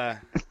certainly up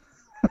there.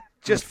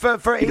 Just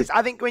for his,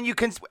 I think when you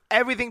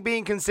everything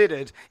being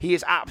considered, he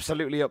is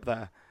absolutely up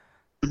there.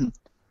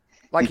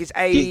 Like his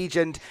age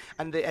and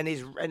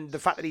the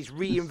fact that he's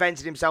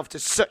reinvented himself to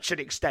such an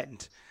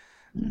extent.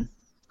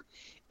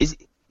 Is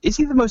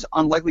he the most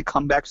unlikely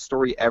comeback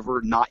story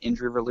ever, not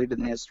injury related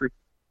in history?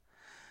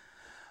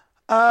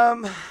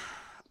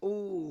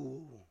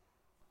 Ooh.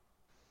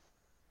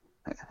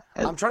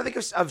 I'm trying to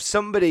think of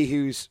somebody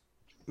who's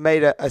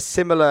made a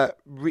similar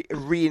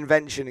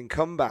reinvention and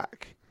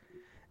comeback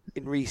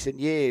in recent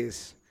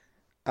years.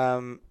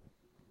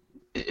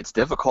 It's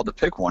difficult to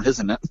pick one,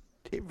 isn't it?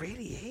 It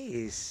really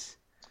is.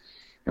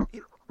 We're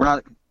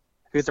not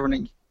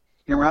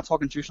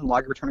talking Jushin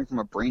Liger returning from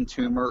a brain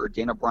tumor or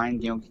Dana Bryan,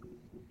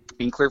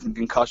 being cleared from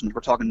concussions.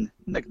 We're talking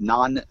like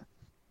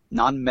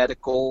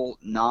non-medical,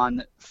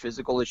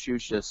 non-physical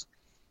issues. Just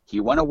he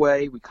went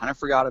away, we kind of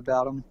forgot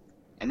about him,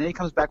 and then he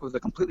comes back with a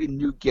completely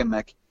new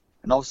gimmick.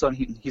 And all of a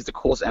sudden, he's the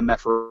coolest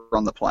MFer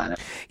on the planet.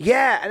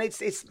 Yeah, and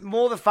it's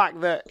more the fact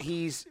that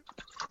his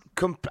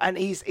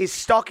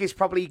stock is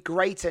probably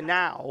greater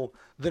now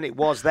than it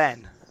was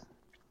then.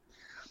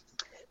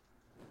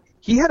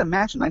 He had a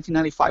match in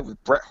 1995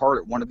 with Bret Hart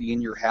at one of the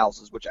In Your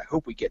Houses, which I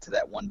hope we get to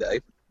that one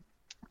day.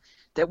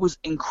 That was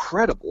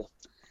incredible.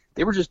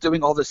 They were just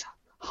doing all this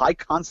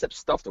high-concept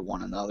stuff to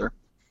one another.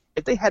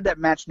 If they had that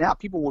match now,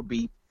 people would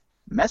be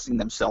messing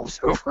themselves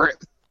over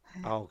it.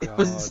 Oh,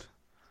 God.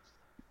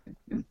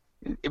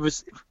 It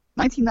was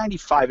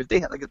 1995. If they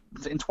had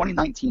in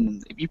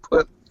 2019,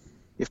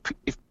 if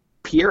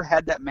Pierre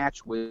had that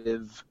match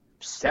with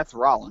Seth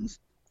Rollins,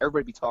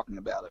 everybody'd be talking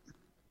about it.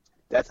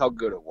 That's how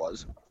good it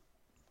was.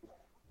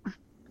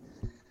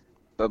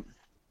 But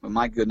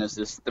my goodness,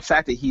 the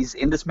fact that he's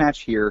in this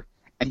match here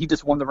and he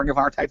just won the Ring of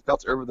Honor tag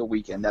belts over the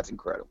weekend, that's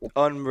incredible.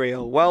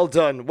 Unreal. Well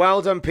done,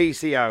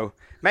 PCO.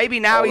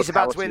 Maybe now he's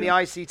about to win the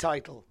IC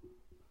title.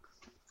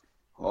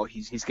 Well,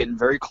 he's getting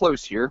very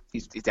close here.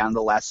 He's down to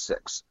the last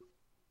 6.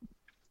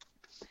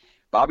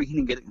 Bobby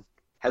Heenan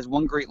has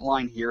one great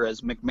line here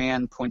as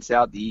McMahon points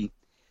out the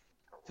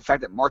fact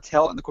that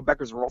Martel and the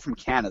Quebecers are all from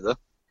Canada,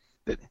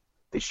 that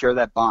they share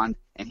that bond.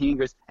 And Heenan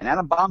goes, and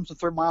Adam Bomb's from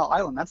 3 Mile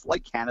Island. That's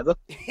like Canada.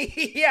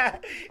 Yeah,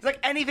 it's like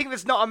anything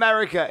that's not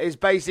America is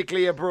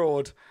basically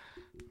abroad.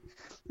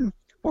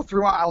 Well,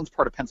 3 Mile Island's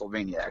part of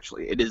Pennsylvania,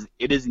 actually. It is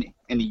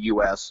in the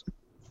U.S.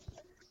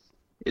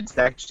 It's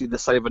actually the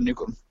site of a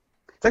nuclear.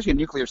 It's actually a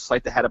nuclear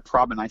site that had a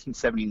problem in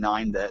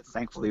 1979 that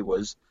thankfully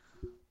was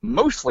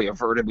mostly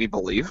averted, we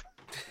believe.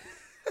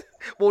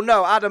 Well,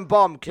 no, atom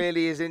bomb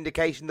clearly is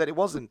indication that it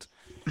wasn't.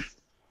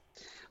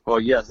 Well,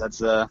 yes,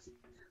 that's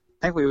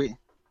thankfully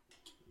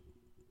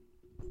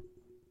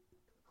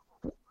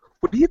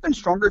would he have been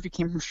stronger if he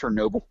came from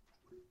Chernobyl?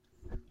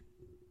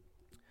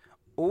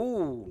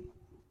 Ooh.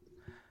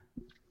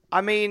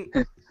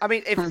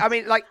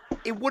 Like,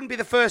 it wouldn't be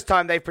the first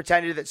time they've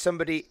pretended that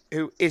somebody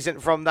who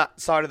isn't from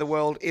that side of the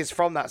world is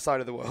from that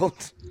side of the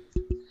world.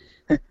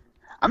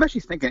 I'm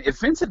actually thinking, if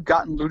Vince had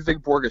gotten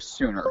Ludwig Borga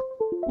sooner,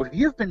 would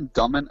he have been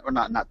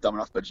not dumb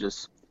enough, but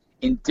just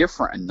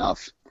indifferent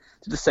enough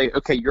to just say,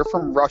 okay, you're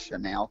from Russia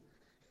now.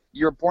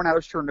 You're born out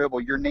of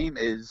Chernobyl. Your name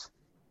is,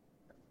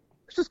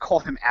 let's just call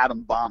him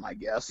Atom Bomb, I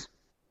guess.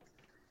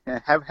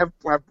 And have him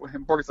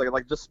Borga's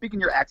like, just speak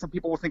in your accent.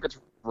 People will think it's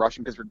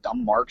Russian because you're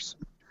dumb marks.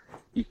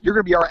 You're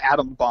going to be our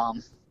Atom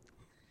Bomb.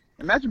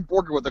 Imagine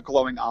Borga with the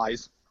glowing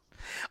eyes.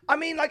 I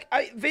mean, like,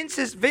 Vince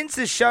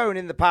has shown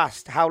in the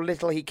past how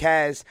little he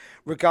cares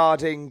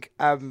regarding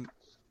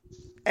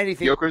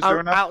anything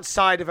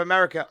outside of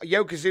America.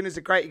 Yokozuna's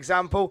a great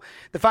example.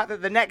 The fact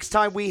that the next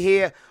time we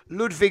hear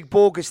Ludwig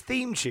Borga's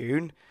theme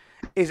tune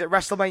is at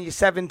WrestleMania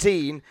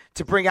 17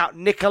 to bring out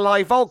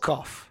Nikolai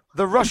Volkov,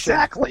 the Russian.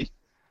 Exactly.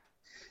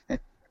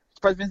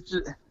 Vince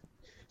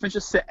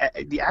just set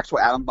the actual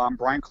Atom Bomb,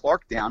 Brian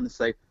Clark, down and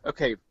say,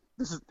 okay,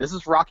 this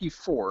is Rocky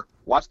 4.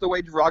 Watch the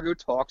way Drago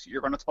talks.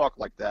 You're going to talk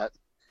like that.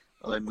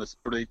 I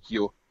must break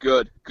you.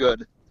 Good.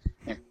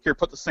 Here,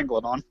 put the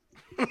singlet on.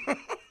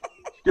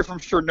 You're from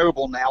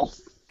Chernobyl now.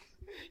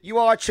 You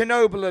are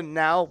Chernobylan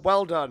now.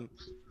 Well done.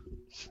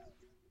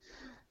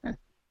 I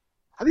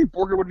think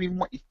Borga would be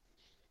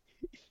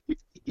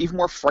even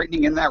more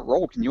frightening in that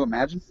role. Can you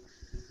imagine?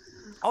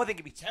 Oh, I think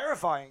it'd be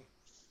terrifying.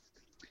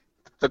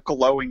 The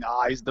glowing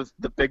eyes,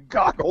 the big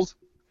goggles.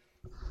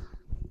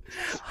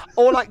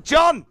 Or like,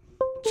 John!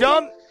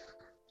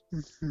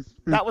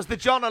 That was the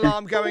John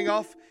alarm going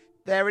off.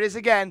 There it is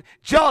again.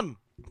 John!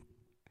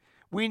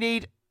 We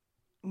need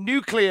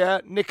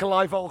nuclear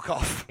Nikolai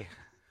Volkov.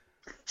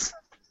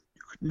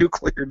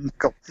 Nuclear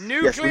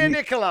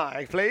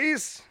Nikolai,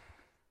 please.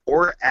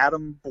 Or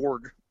Adam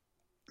Borg.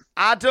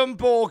 Adam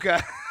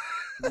Borga.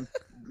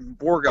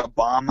 Borga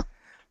Bomb.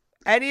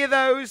 Any of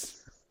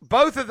those,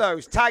 both of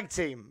those, tag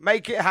team,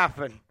 make it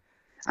happen.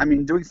 I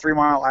mean, doing 3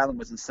 Mile Island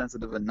was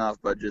insensitive enough,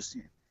 but just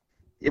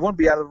it won't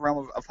be out of the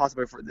realm of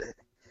possibility for that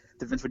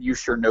Vince would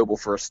use Chernobyl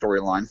for a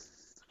storyline.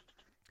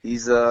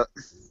 He's Bobby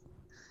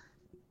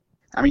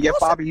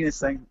Heenan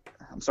saying,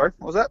 I'm sorry,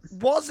 what was that?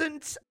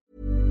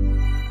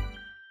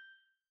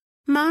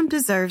 Mom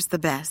deserves the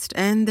best,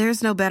 and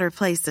there's no better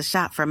place to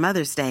shop for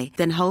Mother's Day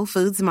than Whole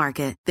Foods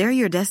Market. They're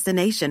your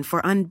destination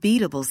for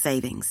unbeatable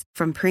savings,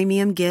 from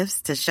premium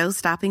gifts to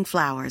show-stopping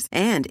flowers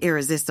and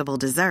irresistible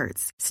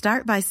desserts.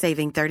 Start by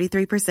saving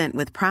 33%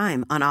 with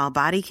Prime on all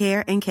body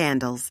care and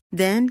candles.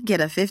 Then get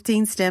a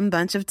 15-stem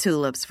bunch of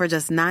tulips for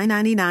just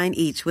 $9.99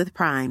 each with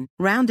Prime.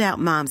 Round out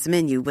Mom's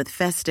menu with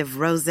festive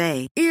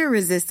rosé,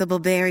 irresistible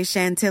berry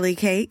chantilly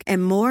cake,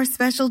 and more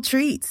special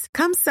treats.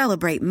 Come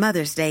celebrate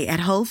Mother's Day at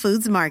Whole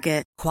Foods Market.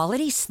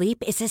 Quality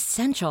sleep is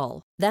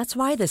essential. That's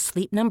why the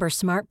Sleep Number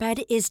Smart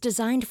Bed is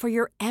designed for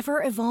your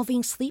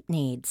ever-evolving sleep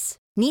needs.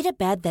 Need a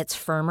bed that's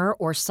firmer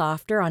or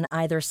softer on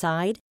either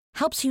side?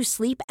 Helps you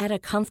sleep at a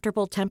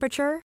comfortable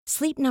temperature?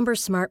 Sleep Number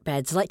Smart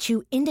Beds let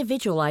you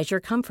individualize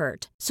your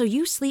comfort, so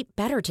you sleep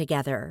better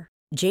together.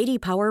 J.D.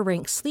 Power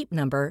ranks Sleep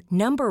Number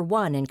number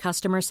 1 in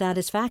customer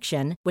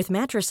satisfaction with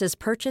mattresses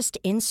purchased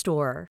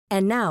in-store.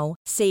 And now,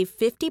 save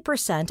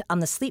 50% on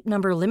the Sleep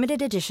Number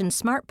Limited Edition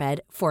Smart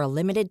Bed for a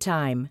limited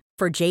time.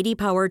 For J.D.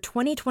 Power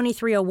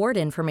 2023 award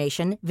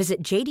information,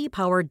 visit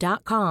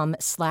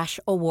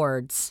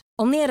jdpower.com/awards.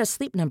 Only at a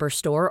Sleep Number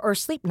store or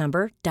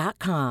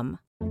sleepnumber.com.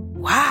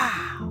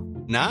 Wow.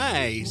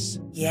 Nice.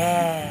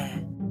 Yeah.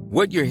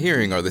 What you're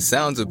hearing are the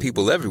sounds of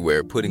people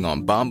everywhere putting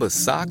on Bombas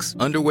socks,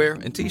 underwear,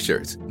 and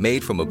T-shirts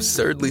made from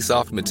absurdly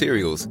soft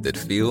materials that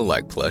feel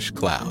like plush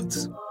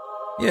clouds.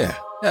 Yeah,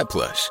 that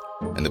plush.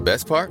 And the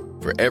best part?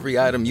 For every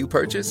item you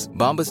purchase,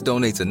 Bombas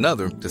donates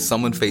another to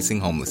someone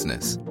facing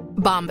homelessness.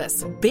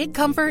 Bombas. Big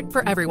comfort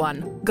for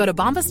everyone. Go to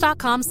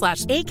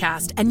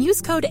bombas.com/ACAST and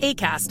use code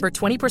ACAST for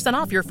 20%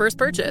 off your first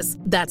purchase.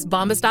 That's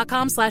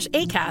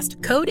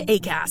bombas.com/ACAST. Code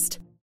ACAST.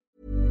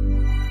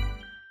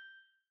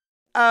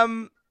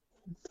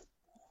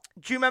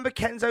 Do you remember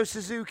Kenzo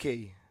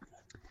Suzuki?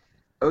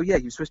 Oh, yeah,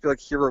 he was supposed to be like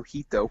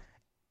Hirohito.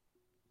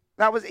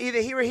 That was either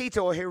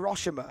Hirohito or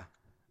Hiroshima.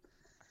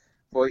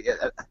 Well,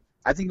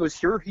 I think it was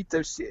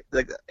Hirohito,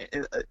 like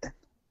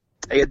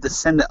a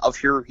descendant of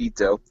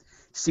Hirohito,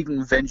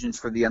 seeking vengeance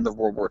for the end of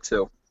World War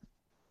II.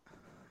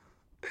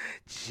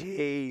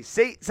 Gee,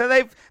 see, so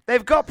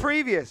they've got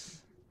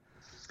previous.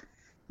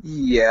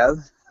 Yeah,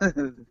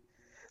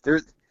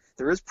 there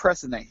is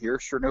precedent here.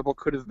 Chernobyl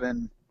could have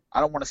been, I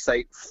don't want to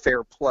say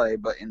fair play,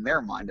 but in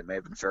their mind it may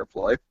have been fair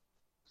play.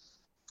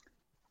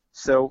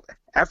 So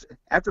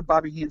after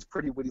Bobby Heenan's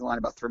pretty witty line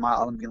about 3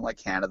 Mile Island being like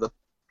Canada,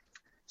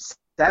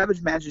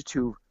 Savage manages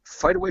to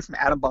fight away from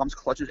Adam Bomb's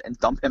clutches and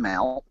dump him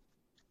out,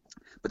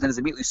 but then is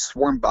immediately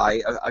swarmed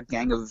by a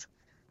gang of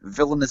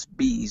villainous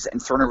bees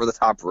and thrown over the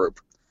top rope.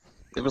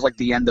 It was like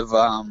the end of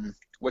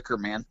Wicker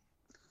Man.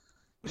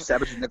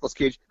 Savage and Nicolas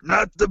Cage,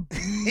 not the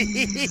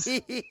bees.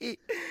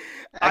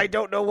 I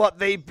don't know what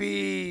they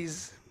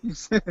bees.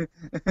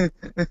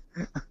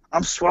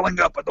 I'm swelling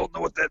up. I don't know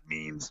what that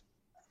means.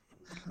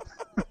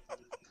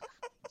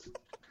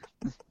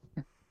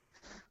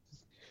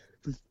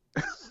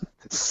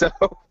 So,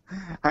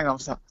 hang on.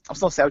 I'm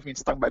still Savage being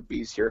stung by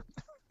bees here.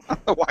 I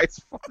don't know why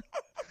it's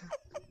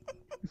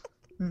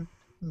funny.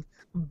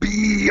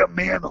 Be a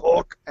man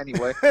hook.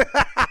 Anyway.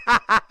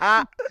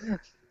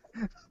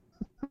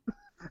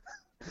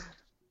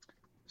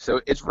 So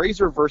it's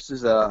Razor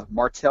versus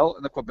Martel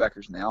and the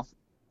Quebecers now.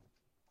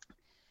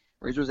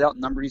 Razor's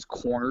outnumbered, he's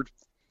cornered,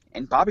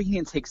 and Bobby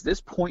Heenan takes this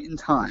point in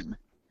time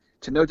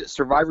to note that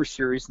Survivor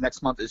Series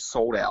next month is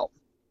sold out.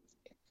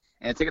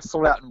 And tickets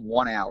sold out in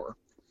 1 hour.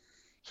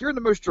 Here in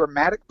the most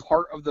dramatic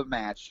part of the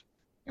match,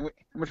 in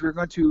which we're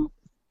going to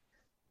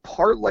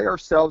parlay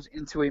ourselves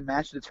into a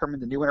match to determine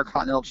the new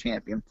Intercontinental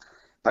Champion,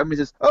 Bobby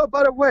says, oh,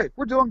 by the way,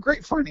 we're doing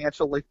great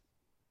financially.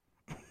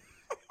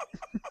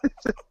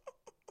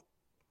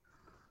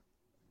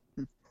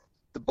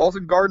 The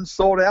Bolton Gardens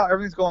sold out.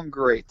 Everything's going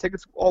great.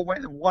 Tickets all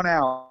went in 1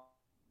 hour.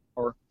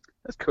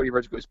 As Cody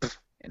Rhodes goes,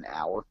 an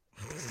hour.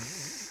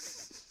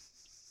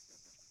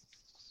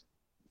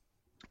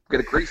 Got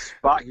a great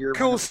spot here.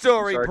 Cool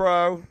story,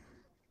 bro.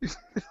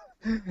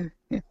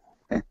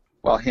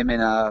 While him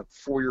and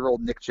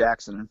 4-year-old Nick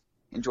Jackson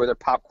enjoy their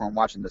popcorn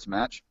watching this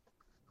match.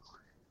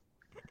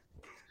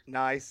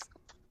 Nice.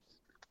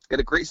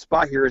 Got a great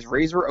spot here as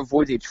Razor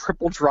avoids a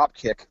triple drop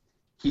kick.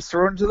 He's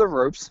thrown into the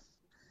ropes.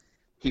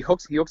 He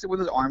hooks it with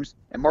his arms,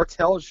 and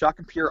Martel, Jacques,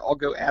 and Pierre all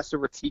go ass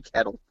over tea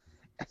kettle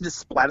and just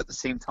splat at the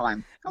same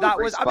time. That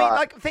was, I mean,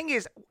 like, the thing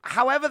is,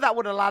 however that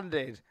would have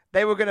landed,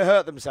 they were going to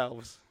hurt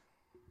themselves.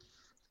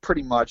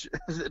 Pretty much.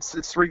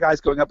 It's 3 guys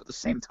going up at the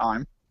same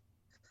time.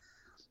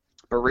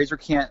 But Razor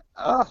can't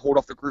hold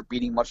off the group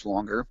beating much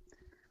longer.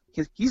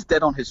 He's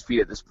dead on his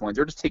feet at this point.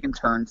 They're just taking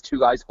turns, 2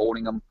 guys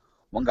holding him,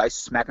 1 guy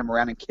smacking him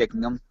around and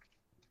kicking him.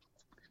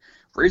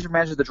 Razor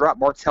manages to drop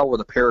Martel with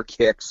a pair of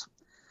kicks.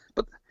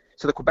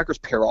 So the Quebecers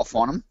pair off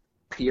on him.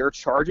 Pierre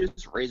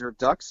charges, Razor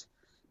ducks.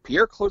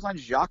 Pierre clotheslines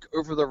Jacques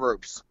over the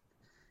ropes.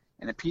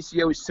 And the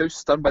PCO is so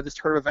stunned by this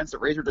turn of events that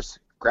Razor just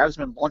grabs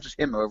him and launches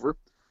him over.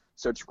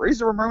 So it's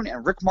Razor Ramon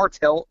and Rick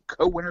Martel,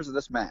 co-winners of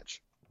this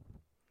match.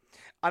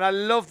 And I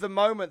love the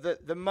moment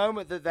that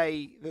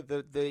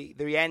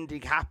the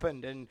ending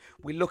happened, and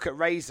we look at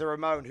Razor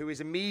Ramon, who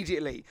is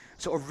immediately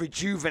sort of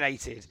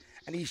rejuvenated,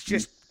 and he's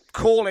just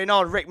calling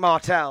on Rick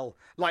Martel,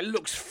 like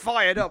looks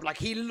fired up, like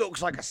he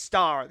looks like a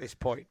star at this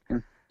point.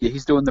 Yeah,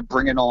 he's doing the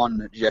bring it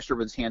on gesture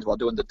with his hands while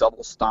doing the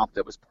double stomp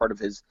that was part of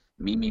his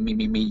me,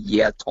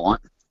 yeah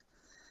taunt.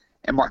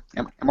 And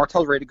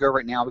Martel's ready to go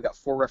right now. We got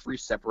 4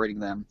 referees separating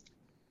them.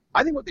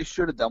 I think what they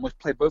should have done was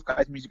play both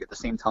guys' music at the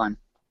same time.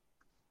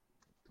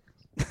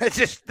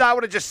 That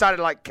would have just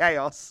sounded like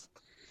chaos.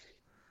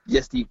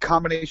 Yes, the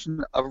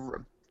combination of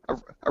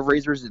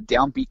Razor's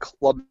downbeat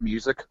club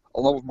music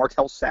along with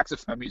Martel's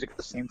saxophone music at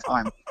the same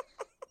time.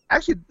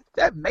 Actually,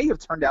 that may have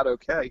turned out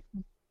okay.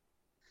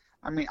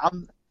 I mean,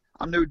 I'm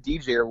no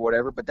DJ or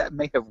whatever, but that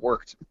may have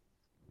worked.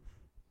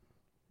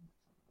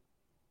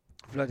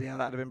 Bloody hell,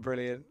 that'd have been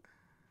brilliant.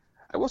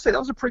 I will say that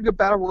was a pretty good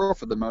battle royal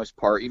for the most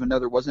part, even though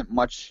there wasn't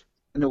much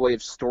in the way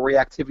of story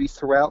activity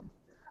throughout.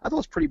 I thought it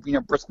was pretty,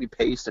 briskly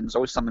paced, and there's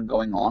always something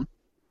going on.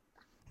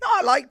 No,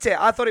 I liked it.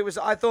 I thought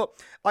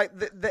like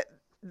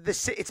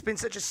it's been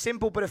such a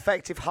simple but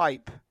effective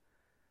hype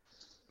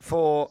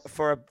for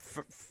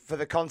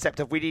the concept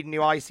of we need a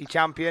new IC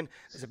champion.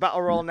 There's a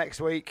battle royal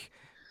next week.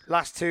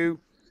 Last 2,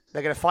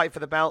 they're going to fight for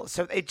the belt.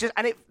 So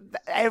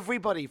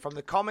everybody from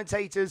the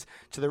commentators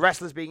to the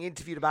wrestlers being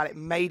interviewed about it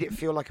made it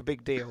feel like a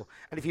big deal.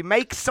 And if you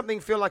make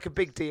something feel like a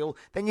big deal,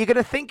 then you're going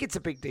to think it's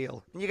a big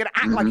deal, and you're going to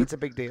act like it's a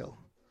big deal.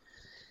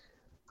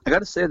 I got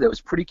to say that I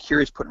was pretty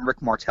curious putting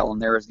Rick Martel in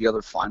there as the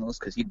other finalist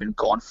because he'd been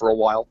gone for a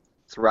while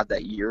throughout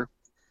that year.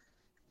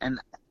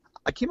 And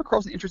I came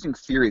across an interesting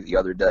theory the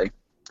other day.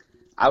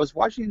 I was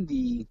watching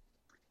the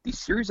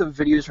series of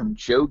videos from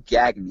Joe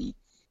Gagney,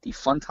 the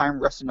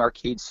Funtime Wrestling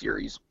Arcade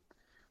series,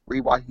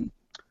 where he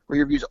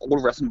reviews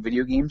old wrestling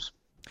video games.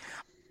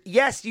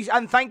 Yes,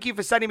 and thank you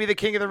for sending me the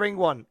King of the Ring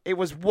one. It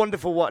was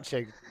wonderful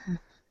watching.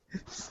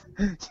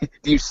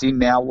 Do you see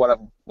now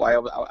why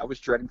I was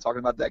dreading talking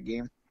about that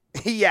game?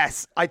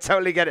 Yes, I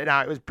totally get it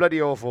now. It was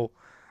bloody awful.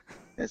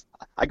 Yes,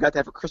 I got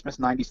that for Christmas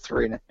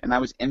 '93, and I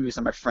was envious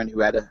of my friend who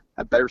had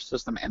a better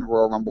system and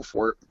Royal Rumble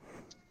for it.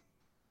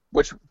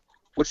 Which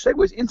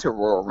segues into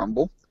Royal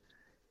Rumble.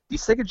 The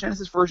Sega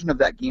Genesis version of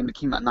that game that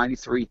came out in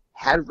 '93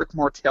 had Rick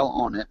Martel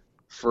on it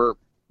for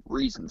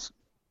reasons.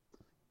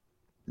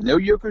 No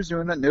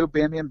Yokozuna, no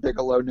Bam Bam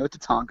Bigelow, no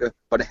Tatanka,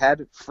 but it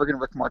had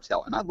friggin' Rick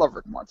Martel, and I love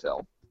Rick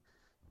Martel.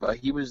 But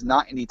he was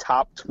not in the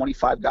top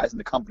 25 guys in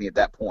the company at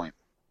that point.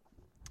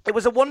 It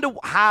was a wonder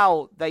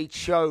how they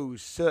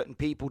chose certain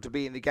people to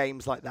be in the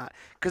games like that,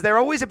 because they're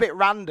always a bit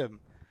random.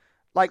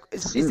 Like,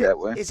 is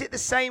it the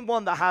same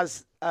one that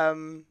has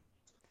the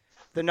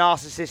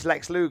narcissist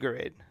Lex Luger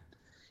in?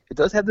 It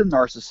does have the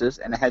narcissist,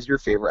 and it has your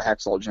favorite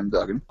Hacksaw Jim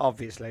Duggan.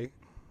 Obviously.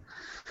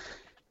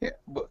 Yeah.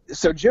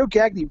 So Joe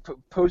Gagney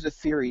posed a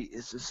theory,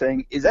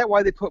 saying, is that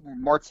why they put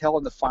Martel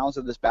in the finals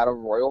of this Battle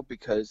Royal?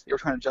 Because they were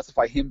trying to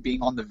justify him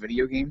being on the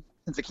video game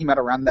since it came out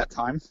around that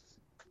time?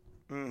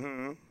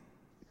 Mm-hmm.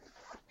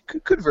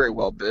 Could very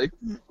well be.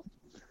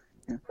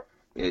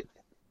 Yeah.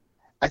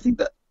 I think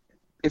that,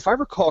 if I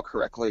recall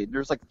correctly,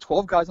 there's like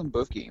 12 guys on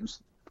both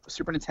games,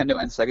 Super Nintendo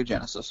and Sega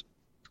Genesis.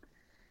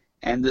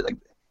 And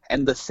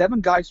the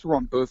 7 guys who were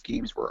on both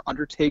games were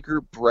Undertaker,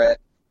 Brett,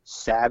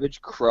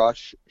 Savage,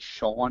 Crush,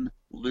 Shawn,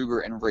 Luger,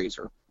 and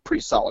Razor.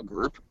 Pretty solid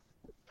group.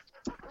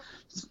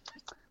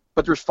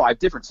 But there's 5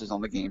 differences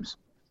on the games.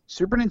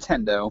 Super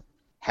Nintendo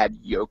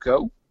had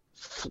Yoko,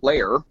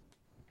 Flair,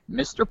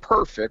 Mr.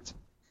 Perfect,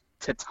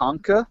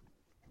 Tatanka,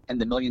 and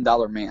the $1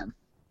 Million Man.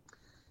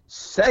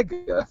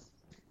 Sega,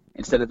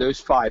 instead of those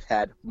 5,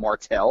 had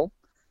Martel,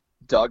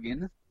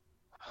 Duggan,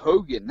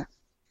 Hogan,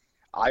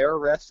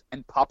 IRS,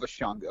 and Papa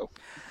Shango.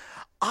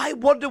 I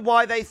wonder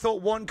why they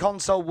thought one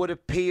console would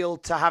appeal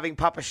to having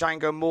Papa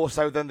Shango more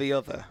so than the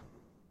other.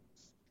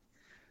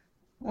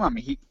 Well, I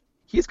mean,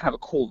 he's kind of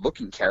a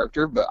cool-looking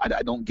character, but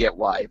I don't get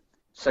why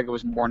Sega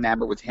was more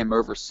enamored with him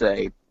over,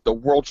 say, the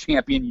world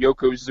champion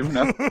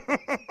Yokozuna.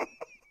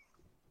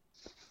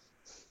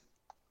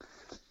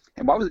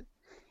 And why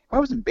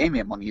wasn't Bam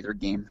Bam on either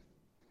game?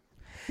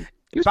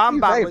 Bam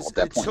Bam was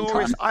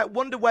notorious. I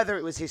wonder whether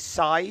it was his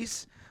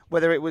size,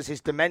 whether it was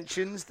his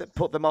dimensions that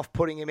put them off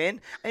putting him in.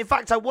 And in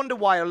fact, I wonder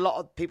why a lot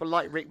of people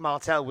like Rick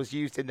Martel was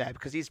used in there,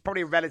 because he's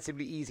probably a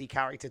relatively easy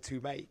character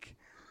to make.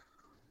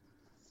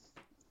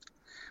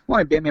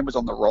 Well, Bam Bam was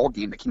on the Raw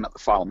game that came out the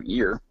following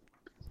year.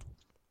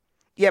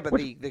 Yeah, but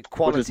the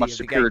quality of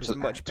the game is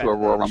much better,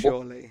 Royal Rumble.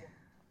 Surely.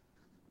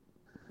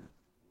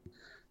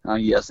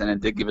 Yes, and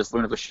it did give us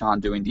Luna Vachon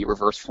doing the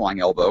reverse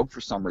flying elbow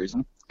for some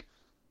reason.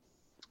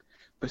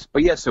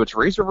 But yeah, so it's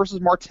Razor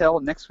versus Martel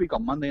next week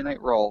on Monday Night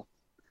Raw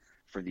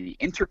for the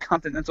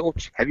Intercontinental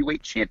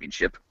Heavyweight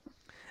Championship.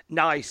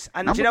 Nice,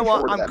 and do you know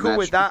what? I'm cool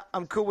with that.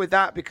 I'm cool with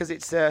that because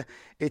it's a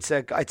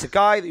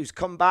guy who's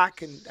come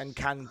back and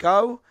can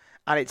go,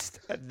 and it's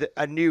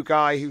a new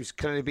guy who's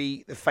going to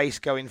be the face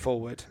going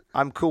forward.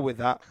 I'm cool with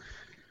that.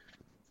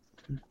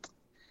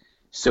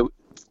 So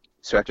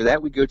after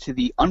that, we go to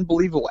the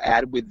unbelievable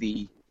ad with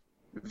the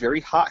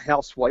very hot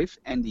housewife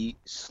and the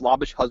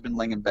slobbish husband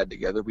laying in bed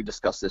together. We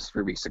discussed this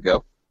 3 weeks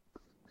ago.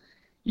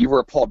 You were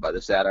appalled by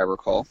this ad, I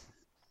recall.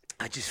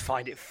 I just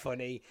find it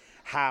funny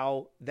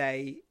how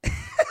they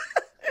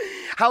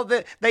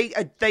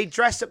they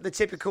dress up the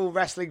typical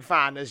wrestling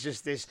fan as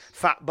just this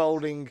fat,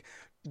 balding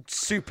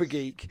super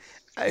geek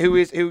who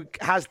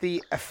has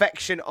the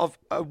affection of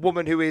a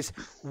woman who is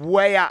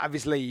way out of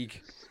his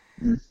league.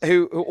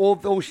 Who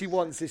all she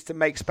wants is to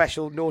make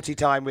special naughty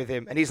time with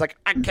him. And he's like,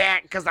 I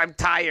can't because I'm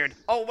tired.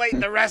 Oh, wait,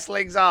 the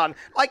wrestling's on.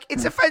 Like,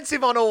 it's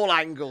offensive on all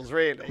angles,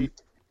 really.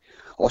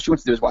 All she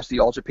wants to do is watch the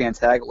All Japan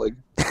Tag League.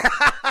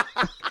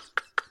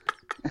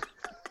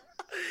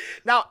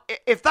 Now,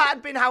 if that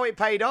had been how it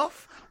paid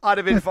off, I'd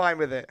have been fine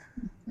with it.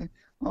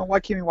 Well, why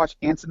can't we watch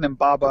Anson and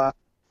Baba?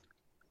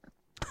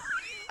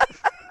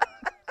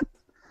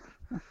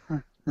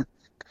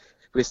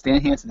 Because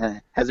Stan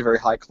Hansen has a very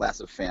high class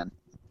of fan.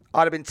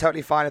 I'd have been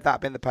totally fine if that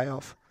had been the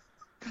payoff.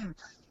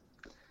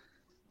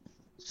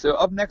 So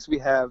up next we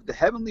have the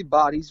Heavenly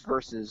Bodies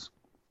versus,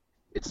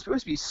 it's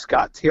supposed to be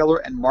Scott Taylor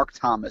and Mark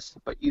Thomas,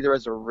 but either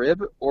as a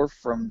rib or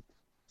from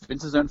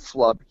Vince's own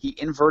flub, he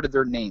inverted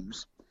their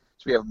names.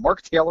 So we have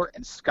Mark Taylor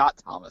and Scott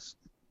Thomas.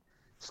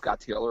 Scott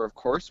Taylor, of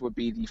course, would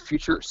be the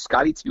future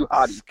Scotty 2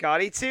 Hotty.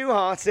 Scotty 2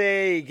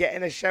 Hotty,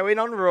 getting a show in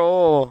on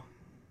Raw.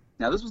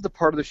 Now this was the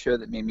part of the show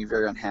that made me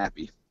very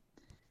unhappy.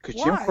 Because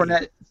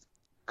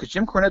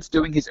Jim Cornette's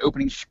doing his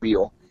opening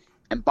spiel,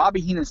 and Bobby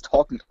Heenan's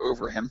talking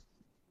over him.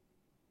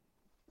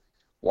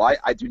 Why?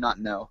 I do not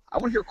know. I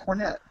want to hear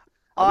Cornette.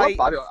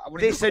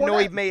 This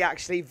annoyed me,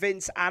 actually.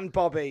 Vince and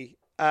Bobby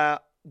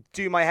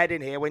do my head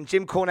in here when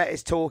Jim Cornette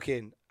is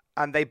talking,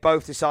 and they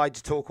both decide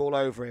to talk all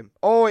over him.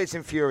 Oh, it's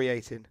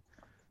infuriating.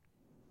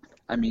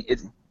 I mean,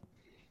 it's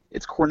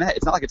Cornette.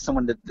 It's not like it's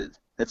someone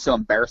that's so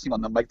embarrassing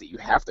on the mic that you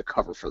have to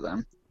cover for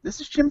them.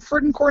 This is Jim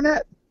friggin'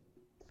 Cornette.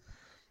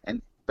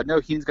 But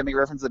no, Heenan's going to make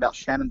references about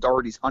Shannon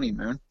Doherty's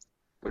honeymoon,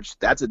 which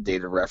that's a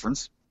dated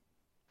reference.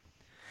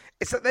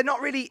 It's that they're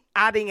not really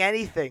adding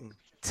anything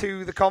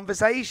to the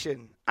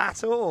conversation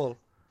at all.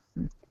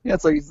 Yeah,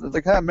 it's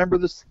like I remember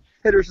this.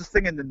 Hey, there's this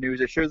thing in the news.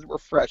 It shows that we're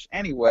fresh.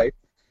 Anyway,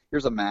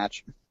 here's a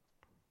match.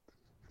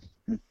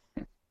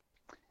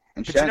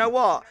 But you know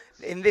what?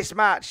 In this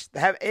match,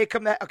 so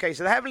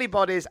the Heavenly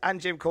Bodies and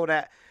Jim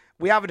Cornette,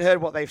 we haven't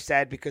heard what they've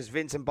said because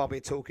Vince and Bobby are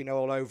talking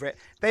all over it.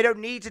 They don't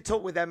need to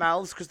talk with their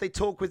mouths because they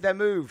talk with their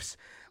moves.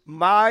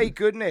 My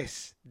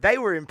goodness, they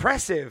were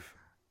impressive.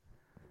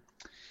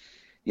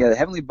 Yeah, the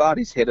Heavenly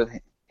Bodies hit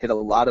a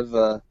lot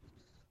of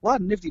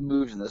lot of nifty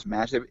moves in this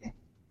match.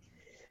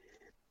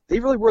 They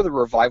really were the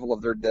revival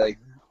of their day.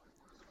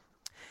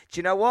 Do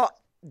you know what?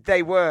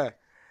 They were.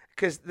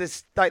 Because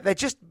they're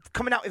just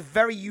coming out with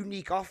very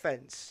unique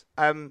offense.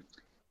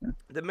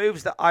 The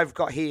moves that I've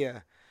got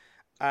here,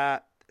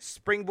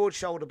 springboard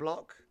shoulder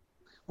block,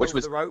 which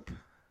was the rope.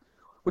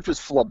 Which was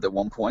flubbed at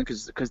one point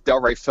because Del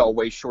Rey fell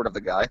way short of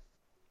the guy.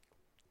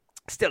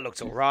 Still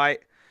looks all right.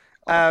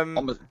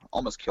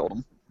 Almost killed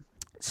him.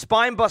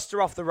 Spine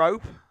buster off the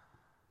rope.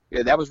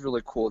 Yeah, that was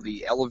really cool.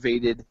 The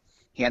elevated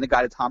hand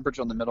guy to Tom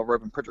Pritchard on the middle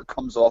rope, and Pritchard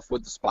comes off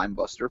with the spine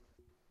buster.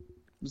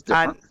 It was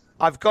different.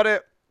 And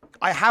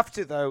I have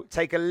to, though,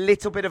 take a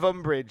little bit of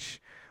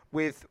umbrage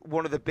with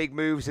one of the big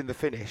moves in the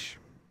finish.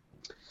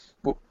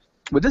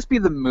 Would this be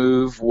the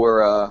move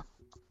where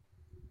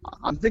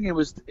I'm thinking it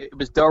was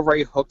Del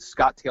Rey hooked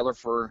Scott Taylor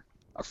for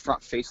a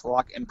front face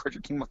lock, and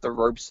Pritchard came off the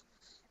ropes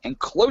and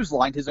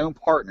clotheslined his own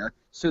partner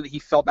so that he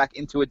fell back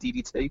into a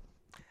DDT?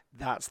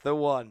 That's the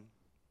one.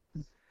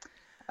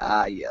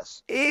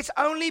 Yes. It's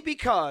only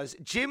because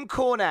Jim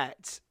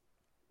Cornette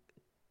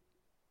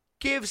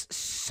gives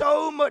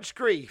so much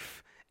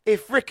grief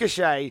if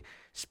Ricochet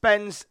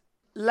spends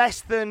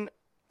less than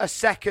a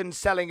second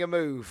selling a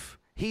move.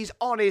 He's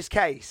on his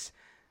case.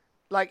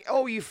 Like,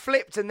 oh, you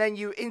flipped and then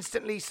you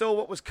instantly saw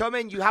what was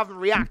coming. You haven't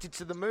reacted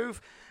to the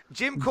move.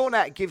 Jim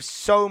Cornette gives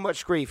so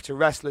much grief to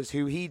wrestlers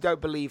who he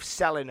don't believe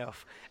sell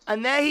enough.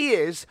 And there he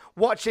is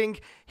watching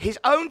his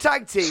own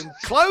tag team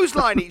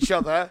clothesline each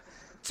other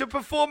to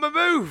perform a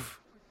move.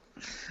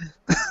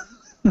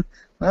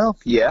 Well,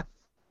 yeah.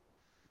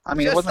 I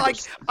mean, just it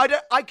wasn't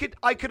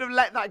I could have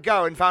let that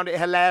go and found it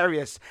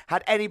hilarious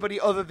had anybody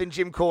other than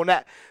Jim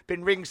Cornette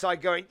been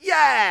ringside going,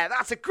 yeah,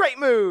 that's a great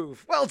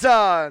move. Well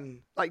done.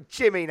 Like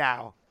Jimmy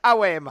now.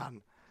 Away,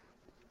 man.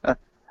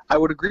 I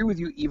would agree with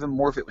you even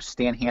more if it was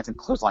Stan Hansen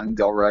clotheslining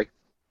Del Rey.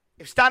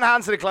 If Stan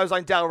Hansen had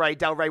clotheslined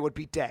Del Rey would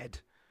be dead.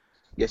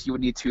 Yes, you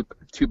would need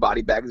two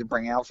body bags to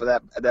bring out for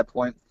that at that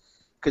point.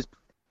 Because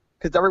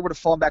Del Rey would have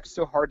fallen back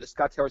so hard that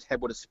Scott Taylor's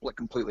head would have split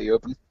completely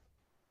open.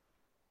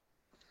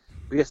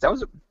 But yes,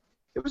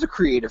 it was a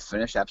creative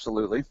finish,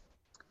 absolutely.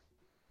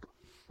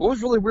 What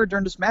was really weird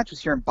during this match was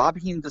hearing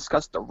Bobby Heenan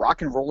discuss the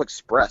Rock and Roll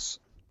Express.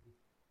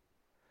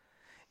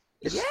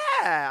 It's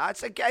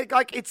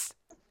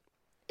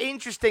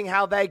interesting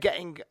how they're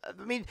getting.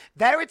 I mean,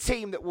 they're a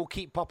team that will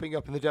keep popping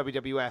up in the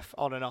WWF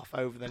on and off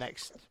over the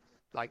next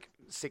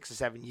 6 or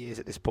 7 years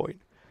at this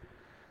point.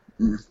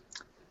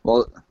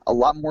 Well, a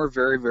lot more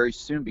very, very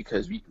soon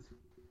because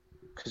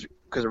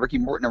Ricky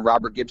Morton and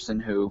Robert Gibson,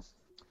 who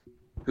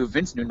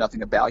Vince knew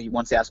nothing about. He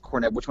once asked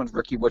Cornette, which one's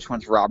Ricky, which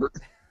one's Robert?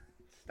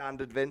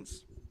 Standard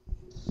Vince.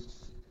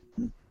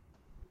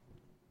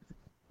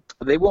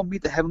 They will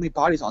meet the Heavenly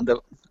Bodies on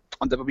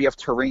WWF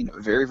terrain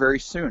very, very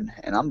soon,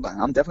 and I'm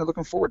definitely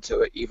looking forward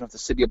to it, even if the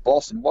city of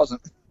Boston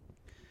wasn't.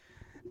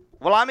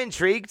 Well, I'm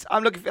intrigued.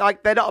 I'm looking for,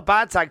 they're not a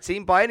bad tag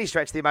team by any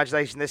stretch of the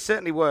imagination. They're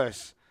certainly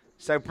worse.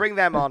 So bring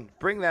them on.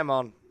 Bring them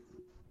on.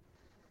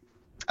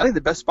 I think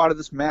the best spot of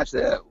this match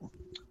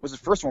was the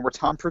first one where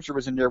Tom Pritchard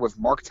was in there with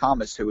Mark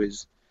Thomas, who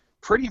is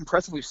pretty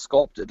impressively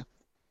sculpted.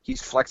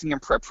 He's flexing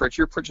and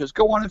Pritchard. Pritchard says,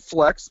 go on and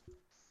flex.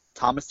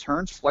 Thomas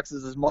turns,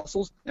 flexes his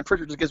muscles, and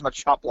Pritchard just gives him a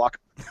chop block.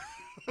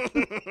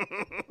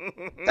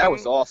 That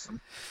was awesome.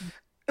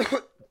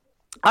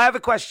 I have a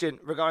question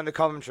regarding the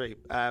commentary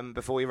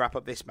before we wrap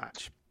up this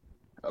match.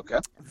 Okay.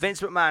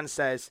 Vince McMahon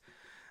says,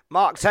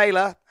 Mark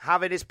Taylor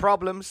having his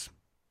problems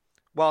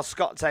while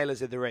Scott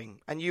Taylor's in the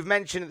ring. And you've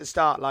mentioned at the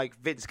start,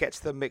 Vince gets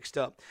them mixed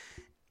up.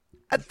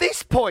 At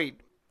this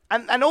point,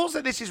 and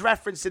also this is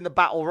referenced in the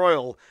Battle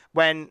Royal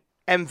when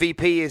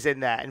MVP is in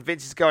there and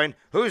Vince is going,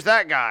 who's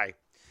that guy?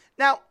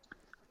 Now,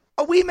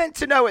 are we meant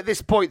to know at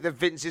this point that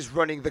Vince is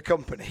running the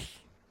company?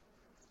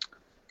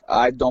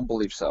 I don't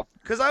believe so.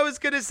 Because I was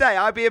going to say,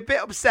 I'd be a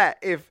bit upset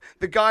if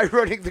the guy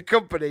running the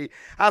company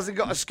hasn't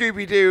got a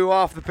Scooby-Doo who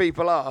half the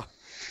people are.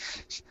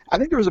 I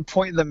think there was a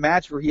point in the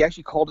match where he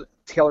actually called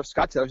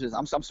Scott Taylor, says,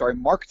 I'm sorry,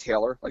 Mark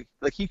Taylor. Like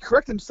he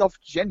corrected himself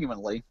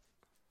genuinely,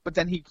 but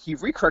then he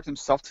re-corrected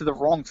himself to the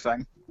wrong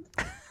thing.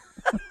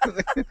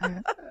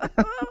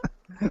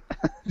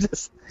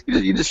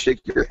 You just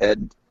shake your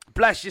head.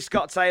 Bless you,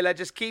 Scott Taylor.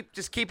 Just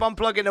keep on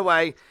plugging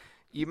away.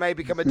 You may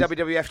become a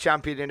WWF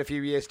champion in a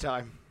few years'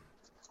 time.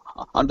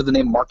 Under the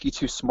name Marky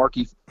Too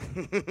Smarky.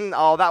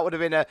 Oh, that would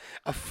have been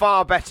a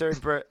far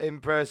better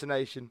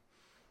impersonation.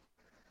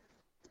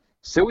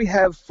 So we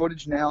have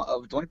footage now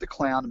of Doink the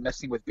Clown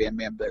messing with Bam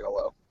Bam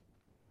Bigelow.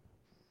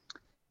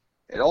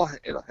 It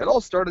all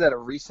started at a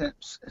recent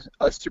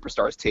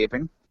Superstars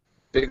taping.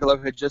 Bigelow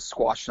had just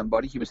squashed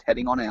somebody. He was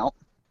heading on out.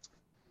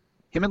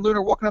 Him and Luna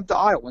are walking up the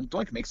aisle when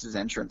Doink makes his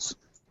entrance.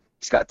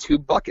 He's got 2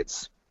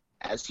 buckets,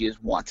 as he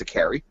is wont to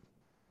carry.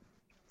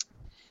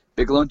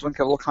 Bigelow and Doink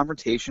have a little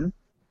confrontation.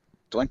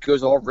 Doink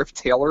goes all Rip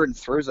Taylor and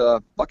throws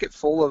a bucket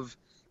full of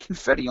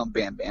confetti on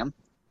Bam Bam.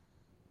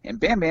 And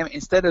Bam Bam,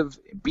 instead of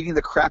beating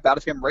the crap out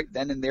of him right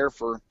then and there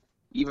for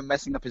even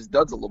messing up his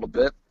duds a little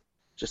bit,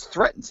 just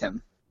threatens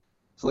him.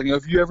 So,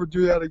 if you ever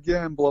do that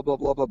again, blah, blah,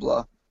 blah, blah,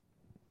 blah.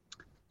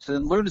 So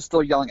then Luna's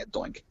still yelling at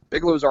Doink.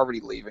 Bigelow's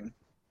already leaving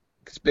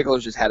because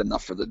Bigelow's just had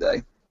enough for the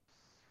day.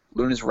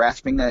 Luna's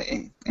rasping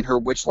in her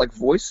witch-like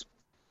voice.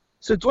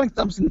 So Doink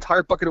dumps an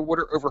entire bucket of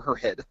water over her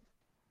head.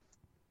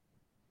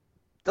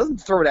 Doesn't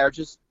throw it at her,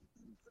 just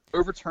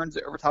overturns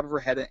it over top of her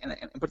head and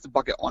puts the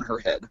bucket on her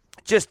head.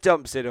 Just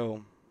dumps it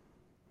all.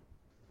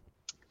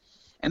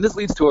 And this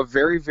leads to a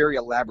very, very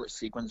elaborate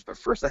sequence. But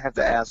first I have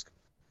to ask,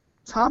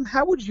 Tom,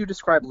 how would you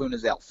describe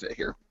Luna's outfit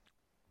here?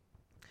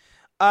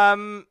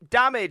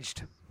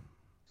 Damaged.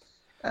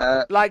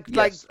 Like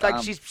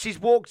she's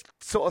walked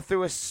sort of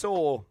through a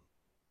saw.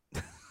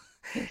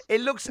 It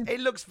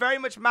looks very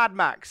much Mad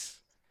Max,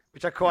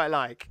 which I quite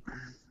like.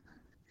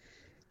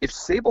 If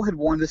Sable had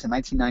worn this in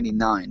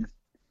 1999,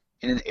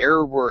 in an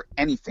era where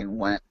anything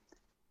went,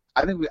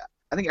 I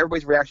think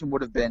everybody's reaction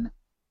would have been,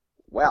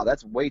 "Wow,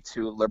 that's way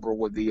too liberal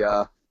with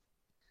the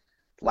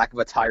lack of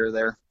attire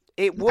there."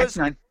 It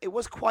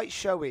was quite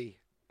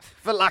showy,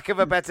 for lack of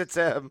a better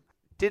term.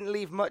 Didn't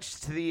leave much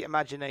to the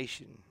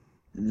imagination.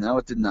 No,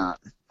 it did not.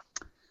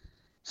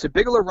 So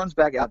Bigelow runs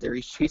back out there.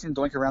 He's chasing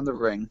Doink around the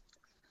ring.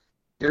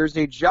 There's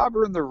a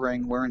jobber in the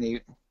ring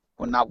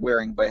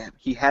but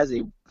he has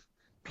a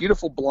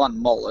beautiful blonde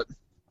mullet,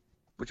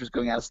 which was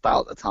going out of style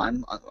at the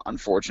time,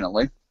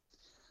 unfortunately.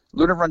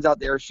 Luna runs out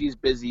there. She's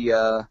busy.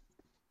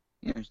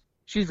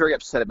 She's very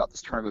upset about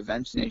this turn of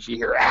events. She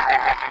hears,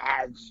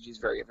 she's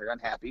very, very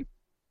unhappy.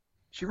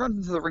 She runs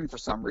into the ring for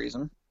some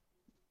reason.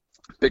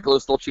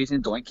 Bigelow's still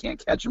chasing Doink,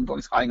 can't catch him.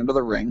 Doink's hiding under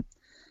the ring.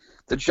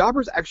 The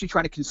jobber's actually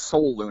trying to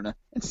console Luna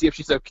and see if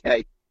she's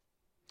okay.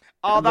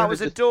 Oh, that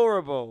was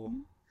adorable.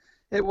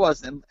 It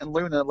was, and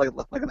Luna, like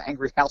an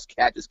angry house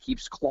cat, just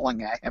keeps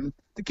clawing at him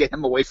to get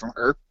him away from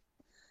her.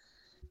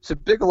 So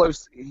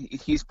Bigelow's,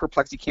 he's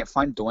perplexed. He can't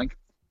find Doink.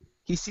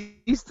 He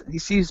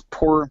sees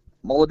poor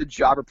mulleted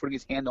jobber putting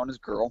his hand on his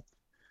girl,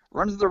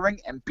 runs to the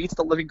ring and beats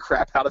the living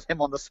crap out of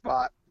him on the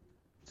spot.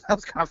 That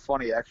was kind of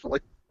funny, actually.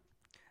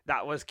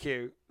 That was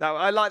cute.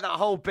 I like that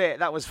whole bit.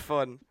 That was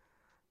fun.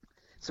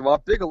 So while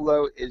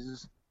Bigelow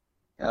is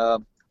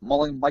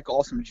mulling Mike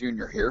Awesome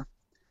Jr. here,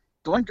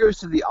 Doink goes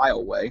to the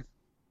aisleway,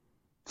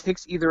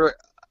 takes either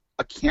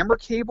a camera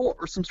cable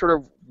or some sort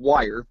of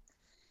wire,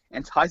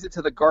 and ties it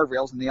to the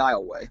guardrails in the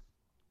aisleway.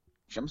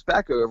 Jumps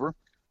back over,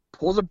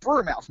 pulls a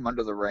broom out from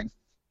under the ring,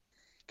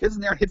 gets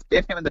in there and hits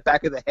Bam Bam in the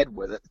back of the head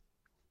with it.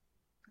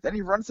 Then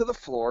he runs to the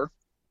floor,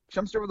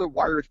 jumps over the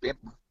wire which Bam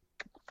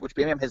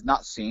Bam has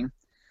not seen,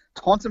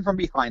 taunts him from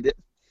behind it.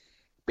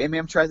 Bam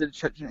Bam tries to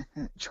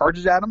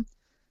charges at him,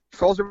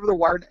 falls over the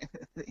wire, and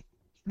he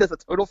does a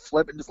total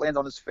flip and just lands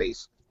on his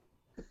face.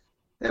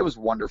 It was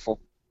wonderful.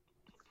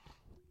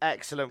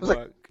 Excellent work.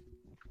 It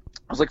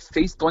was like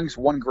face Doink's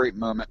one great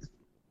moment.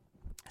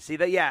 See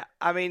that? Yeah,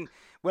 I mean,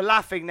 we're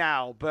laughing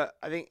now, but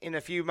I think in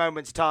a few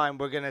moments' time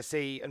we're going to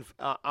see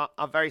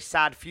a very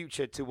sad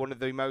future to one of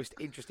the most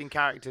interesting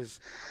characters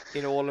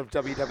in all of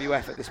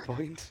WWF at this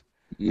point.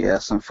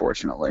 Yes,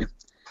 unfortunately.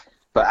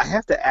 But I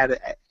have to add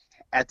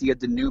at the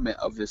denouement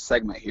of this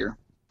segment here.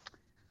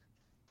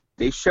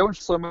 They show in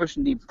slow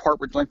motion the part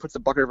where Doink puts the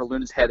bucket over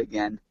Luna's head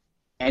again,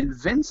 and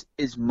Vince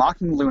is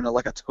mocking Luna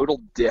like a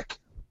total dick.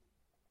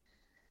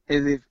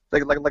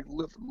 Like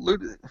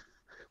Luna,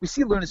 we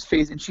see Luna's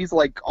face, and she's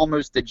like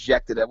almost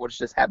dejected at what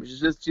just happened.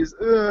 She's like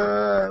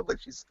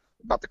she's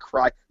about to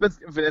cry.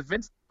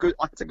 Vince goes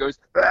on and goes,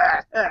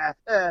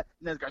 and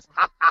then goes,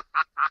 ha ha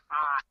ha ha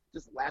ha.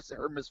 Just laughs at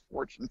her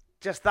misfortune.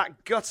 Just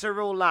that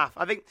guttural laugh.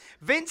 I think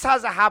Vince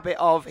has a habit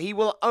of he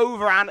will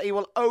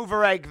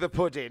over-egg the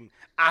pudding,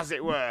 as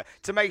it were,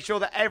 to make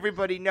sure that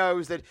everybody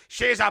knows that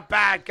she's a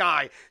bad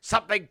guy.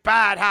 Something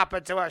bad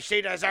happened to her.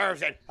 She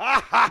deserves it.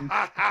 Ha ha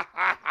ha ha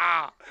ha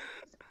ha.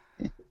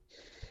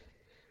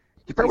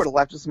 He probably would have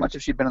laughed just as much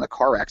if she'd been in a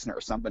car accident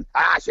or something.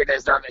 She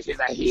deserved it. She's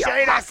a heel.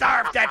 She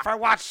deserved it for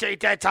what she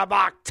did to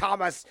Mark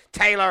Thomas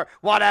Taylor,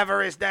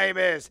 whatever his name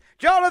is.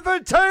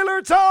 Jonathan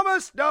Taylor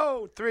Thomas.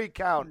 No, 3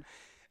 count.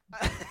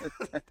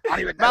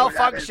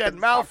 Malfunction.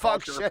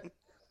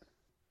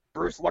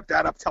 Bruce, look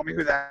that up. Tell me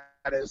who that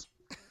is.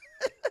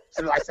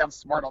 So that I sound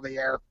smart on the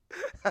air.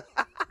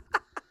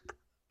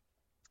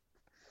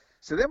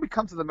 So then we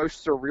come to the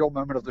most surreal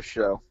moment of the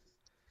show.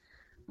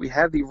 We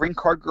have the ring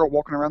card girl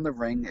walking around the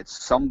ring.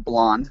 It's some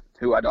blonde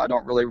who I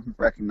don't really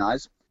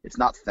recognize. It's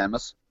not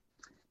Themis.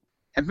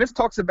 And Vince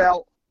talks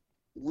about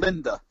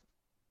Linda.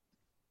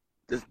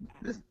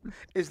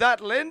 Is that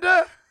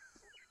Linda?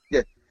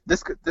 Yeah.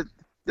 This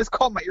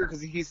caught my ear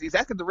because he's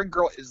asking the ring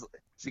girl.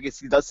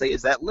 He does say,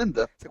 "Is that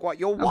Linda?" It's like, what,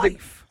 your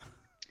wife?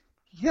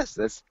 Yes.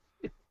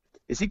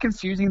 Is he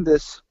confusing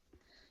this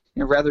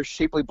rather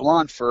shapely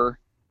blonde for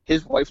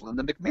his wife,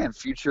 Linda McMahon,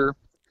 future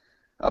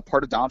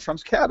part of Donald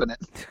Trump's cabinet?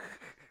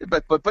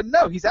 But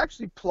no, he's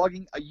actually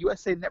plugging a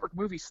USA Network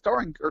movie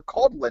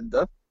called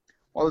Linda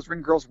while this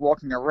ring girl's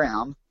walking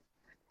around.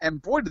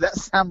 And boy, did that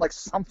sound like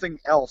something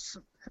else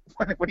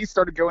when he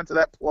started going to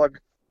that plug.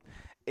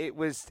 It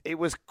was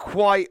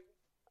quite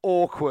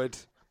awkward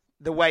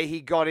the way he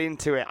got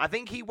into it. I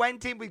think he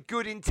went in with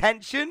good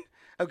intention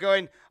of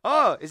going,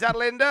 oh, is that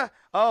Linda?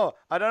 Oh,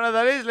 I don't know if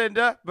that is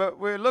Linda, but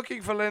we're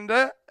looking for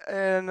Linda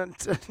and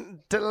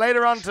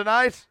later on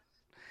tonight.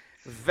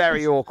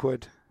 Very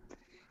awkward.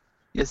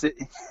 Yes,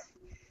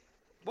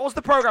 What was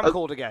the program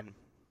called again?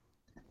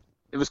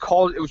 It was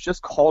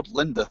just called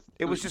Linda.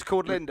 It was just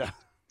called Linda.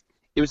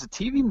 It was a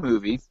TV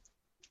movie.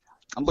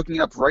 I'm looking it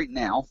up right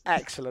now.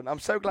 Excellent. I'm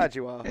so glad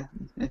you are.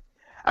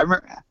 I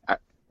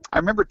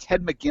remember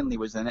Ted McGinley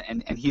was in it,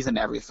 and he's in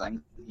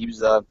everything. He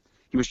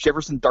was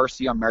Jefferson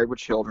Darcy on Married with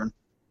Children.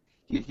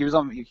 He was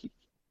on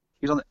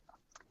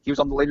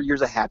the later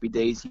years of Happy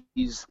Days.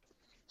 He's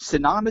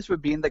synonymous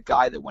with being the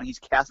guy that when he's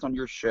cast on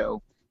your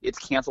show, it's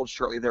canceled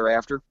shortly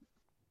thereafter.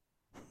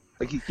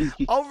 Like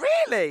Oh,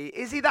 really?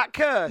 Is he that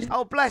cursed?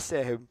 Oh, bless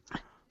him.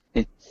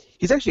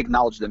 He's actually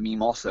acknowledged the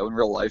meme also in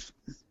real life.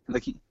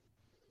 Like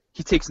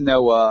he takes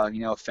no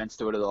offense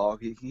to it at all.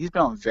 He's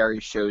been on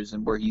various shows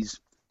and where I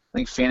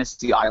think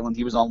Fantasy Island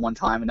he was on one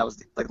time, and that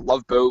was like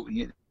Love Boat.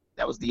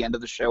 That was the end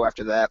of the show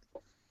after that.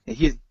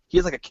 He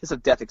has like a kiss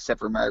of death except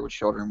for Married with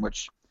Children,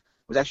 which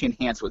was actually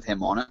enhanced with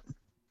him on it.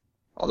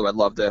 Although I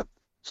loved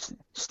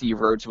Steve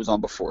Rhodes, who was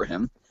on before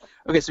him.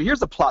 Okay, so here's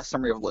the plot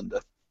summary of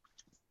Linda.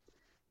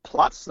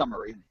 Plot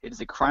summary: it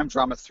is a crime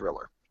drama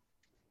thriller.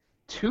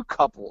 Two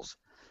couples,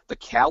 the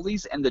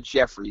Cowleys and the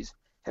Jeffreys,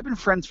 have been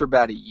friends for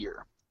about a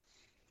year.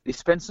 They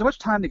spend so much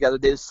time together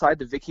they decide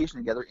to vacation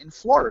together in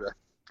Florida.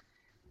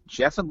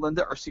 Jeff and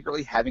Linda are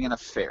secretly having an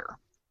affair.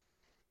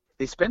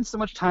 They spend so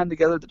much time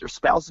together that their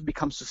spouses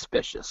become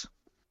suspicious.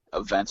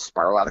 Events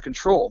spiral out of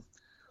control.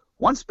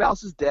 One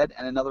spouse is dead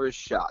and another is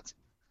shot.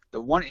 The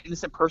one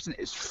innocent person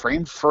is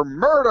framed for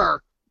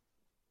murder.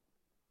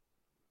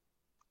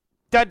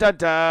 Da da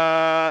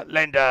da,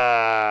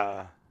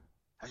 Linda.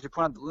 I should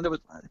point out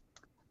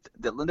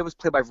that Linda was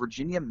played by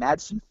Virginia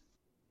Madsen,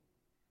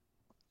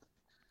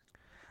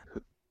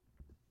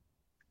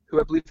 who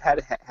I believe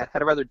had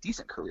a rather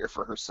decent career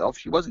for herself.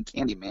 She was in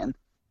Candyman.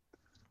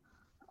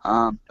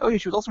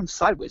 She was also in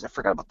Sideways. I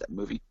forgot about that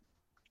movie.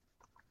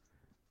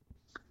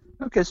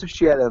 Okay, so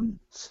she had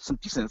some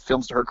decent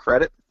films to her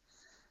credit.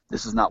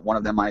 This is not one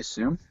of them, I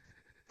assume.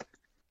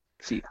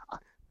 See,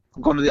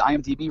 I'm going to the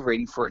IMDb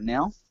rating for it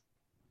now.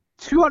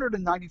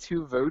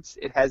 292 votes.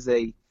 It has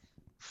a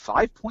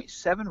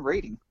 5.7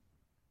 rating.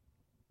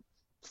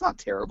 It's not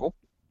terrible.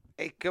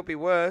 It could be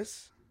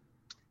worse.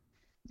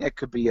 Yeah, it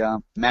could be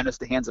Madness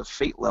the Hands of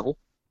Fate level.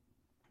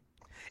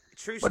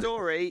 True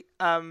story.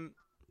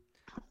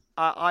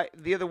 I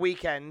the other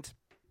weekend,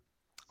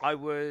 I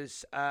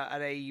was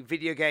at a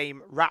video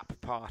game rap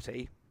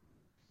party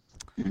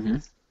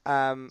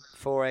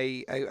for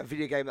a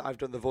video game that I've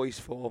done the voice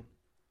for.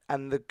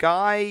 And the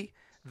guy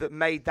that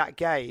made that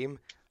game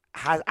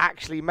has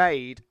actually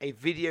made a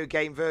video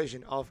game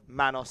version of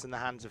Manos in the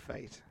Hands of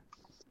Fate.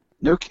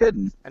 No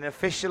kidding. An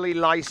officially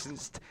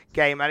licensed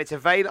game. And it's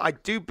available, I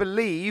do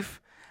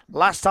believe,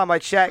 last time I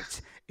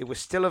checked, it was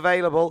still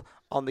available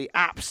on the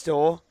App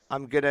Store.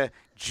 I'm going to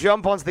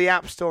jump onto the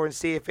App Store and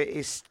see if it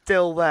is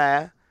still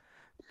there.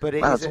 But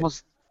it's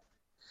almost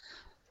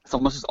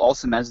as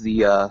awesome as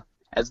the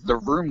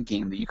Room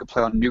game that you could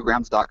play on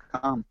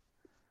Newgrounds.com.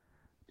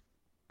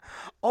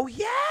 Oh,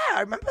 yeah, I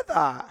remember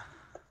that.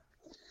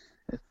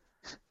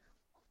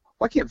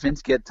 Why can't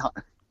Vince get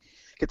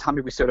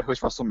Tommy Wiseau to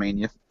host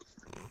WrestleMania?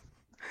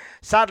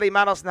 Sadly,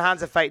 Manos in the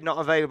Hands of Fate not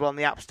available on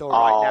the App Store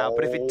right now.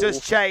 But if it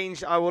does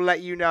change, I will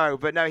let you know.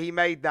 But no, he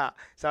made that.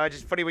 So it's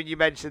just funny when you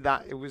mentioned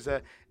that. It was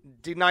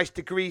nice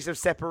degrees of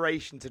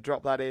separation to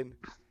drop that in.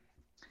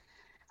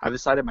 I've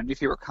decided my new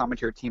favorite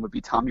commentary team would be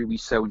Tommy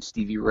Wiseau and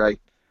Stevie Ray.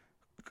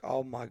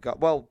 Oh, my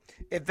God. Well,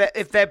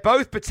 if they're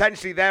both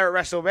potentially there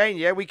at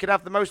WrestleMania, we could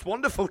have the most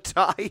wonderful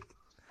time.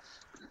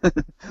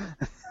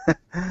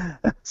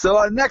 So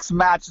our next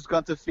match is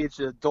going to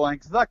feature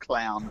Doink the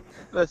Clown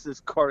versus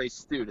Corey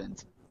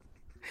Student.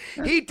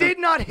 He did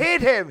not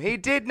hit him. He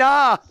did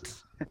not.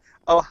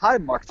 Oh, hi,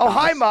 Mark Thomas. Oh,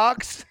 hi,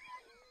 Marks.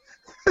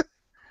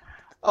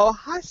 Oh,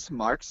 hi,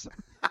 Smarks.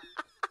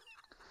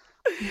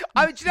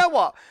 I mean, do you know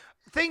what?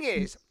 Thing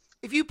is,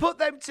 if you put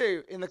them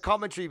two in the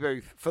commentary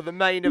booth for the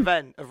main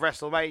event of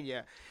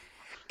WrestleMania,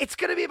 it's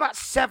going to be about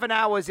 7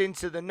 hours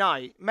into the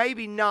night,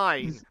 maybe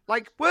 9.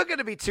 Like, we're going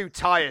to be too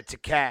tired to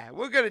care.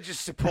 We're going to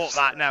just support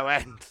that no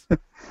end.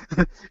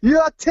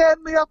 You're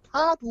tearing me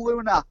apart,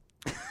 Luna.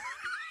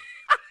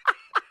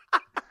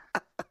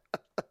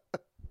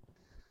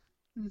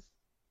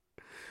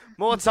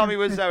 More Tommy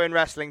Wiseau in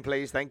wrestling,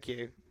 please. Thank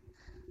you.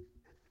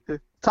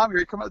 Tommy,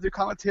 you come out to do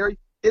commentary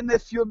in a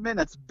few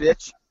minutes,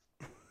 bitch.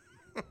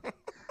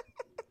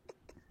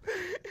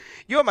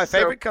 You're my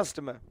favorite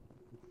customer.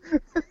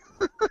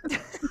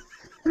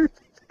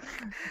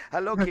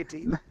 Hello,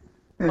 Kitty.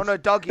 Oh, no,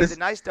 doggy's a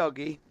nice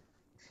doggy.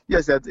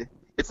 Yes,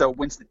 it's a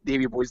Winston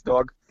Davy Boy's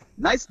dog.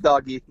 Nice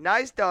doggy.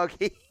 Nice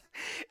doggy.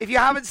 If you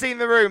haven't seen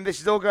The Room, this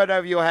is all going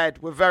over your head.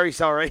 We're very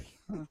sorry.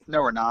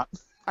 No, we're not.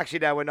 Actually,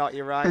 no, we're not.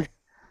 You're right.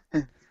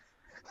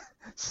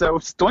 So,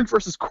 it's Doink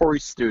versus Corey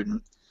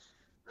Student,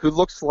 who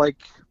looks like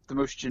the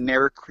most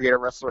generic creator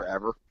wrestler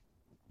ever.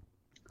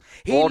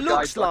 He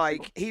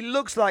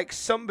looks like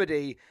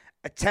somebody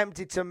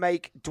attempted to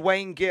make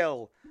Dwayne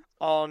Gill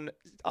on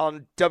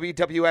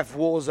WWF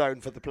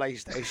Warzone for the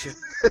PlayStation.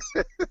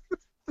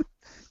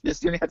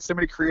 Yes, you only had so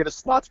many creative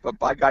slots, but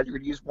by God, you're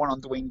going to use one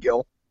on Dwayne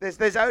Gill.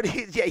 There's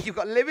only, you've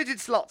got limited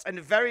slots and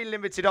very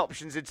limited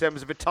options in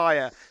terms of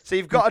attire, so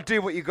you've got to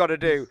do what you've got to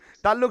do.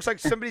 That looks like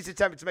somebody's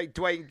attempted to make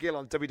Dwayne Gill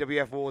on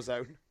WWF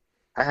Warzone.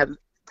 I had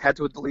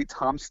to delete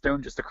Tom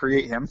Stone just to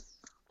create him.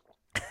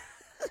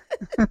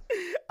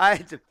 I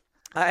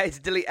had to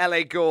delete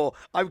LA Gore.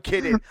 I'm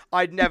kidding.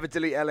 I'd never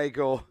delete LA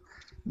Gore.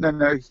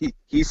 No,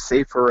 he's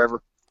safe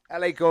forever.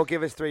 LA Gore,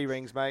 give us 3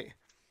 rings, mate.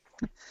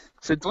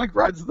 So Doink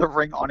rides the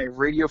ring on a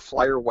radio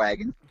flyer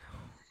wagon.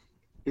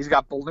 He's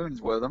got balloons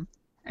with him,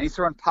 and he's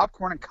throwing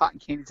popcorn and cotton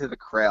candy to the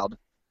crowd.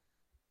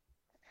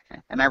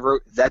 And I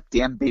wrote that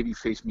damn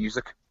babyface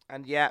music.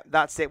 And yeah,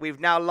 that's it. We've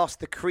now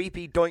lost the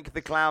creepy Doink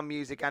the Clown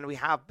music, and we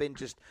have been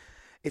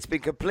it's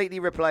been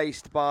completely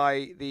replaced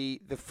by the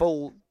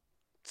full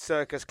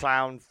circus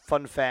clown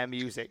funfair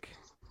music.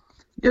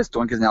 Yes,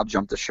 Doink has now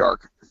jumped the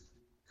shark.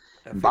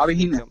 And Bobby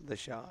Heenan jumped the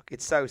shark.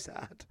 It's so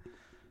sad.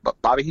 But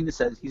Bobby Heenan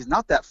says he's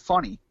not that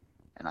funny,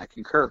 and I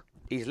concur.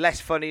 He's less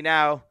funny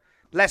now.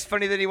 Less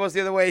funny than he was the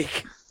other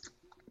week.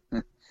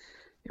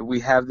 We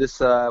have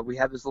this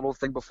little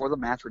thing before the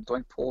match where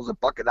Doink pulls a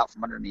bucket out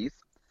from underneath.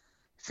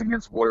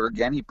 Fingers water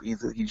again. He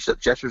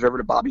gestures over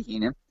to Bobby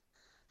Heenan.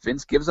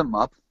 Vince gives him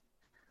up.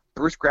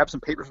 Bruce grabs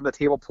some paper from the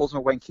table, pulls him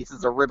away in case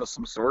it's a rib of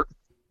some sort.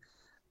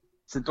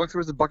 So Doink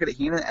throws the bucket at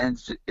Heenan, and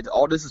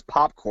all this is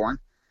popcorn.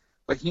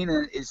 But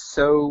Heenan is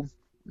so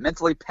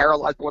mentally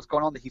paralyzed by what's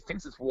going on that he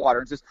thinks it's water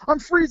and says, I'm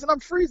freezing,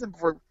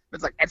 before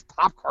it's like, it's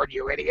popcorn,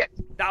 you idiot.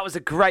 That was a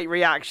great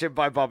reaction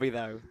by Bobby,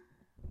 though.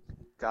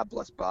 God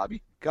bless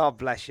Bobby. God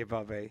bless you,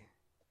 Bobby.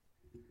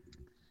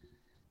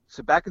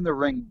 So back in the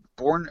ring,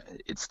 Bourne,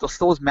 it's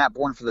still is Matt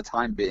Bourne for the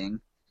time being,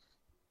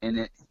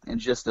 and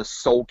just a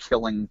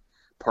soul-killing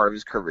part of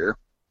his career.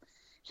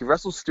 He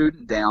wrestles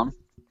Student down.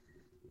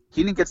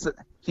 Heenan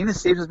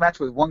saves his match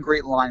with one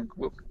great line,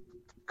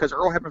 because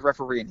Earl Hebner's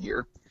refereeing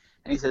here,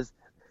 and he says,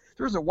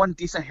 "There's a one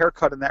decent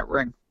haircut in that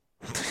ring."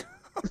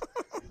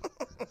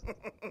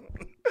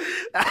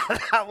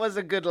 That was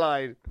a good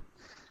line.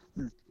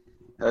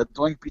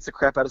 Doink beats the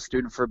crap out of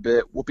Student for a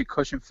bit. Whoopee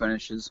Cushion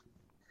finishes.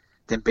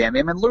 Then Bam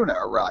Bam and Luna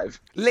arrive.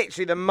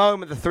 Literally, the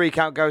moment the 3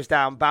 count goes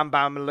down, Bam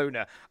Bam and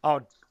Luna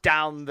are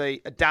down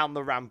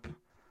the ramp.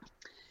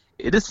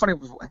 It is funny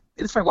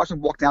watching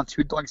them walk down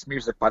to Doink's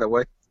music, by the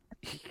way.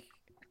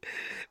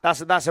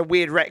 That's a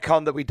weird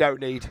retcon that we don't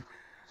need.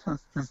 It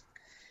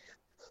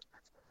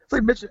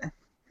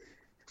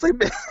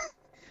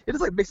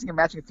is like mixing and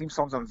matching theme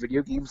songs on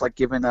video games, like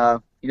giving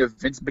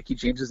Vince Mickey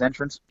James's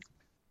entrance.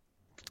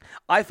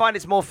 I find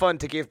it's more fun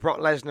to give Brock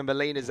Lesnar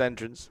Melina's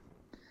entrance.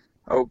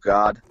 Oh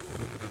God!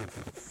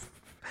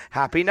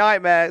 Happy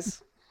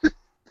nightmares.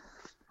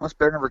 That's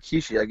better than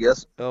Rikishi, I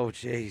guess. Oh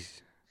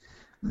jeez.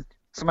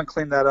 Someone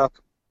clean that up.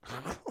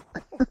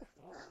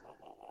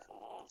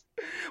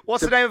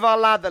 What's the name of our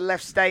lad that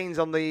left stains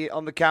on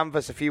the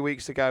canvas a few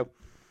weeks ago?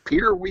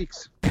 Peter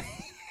Weeks.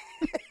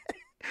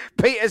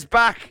 Peter's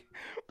back.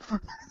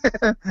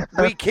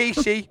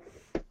 Rikishi.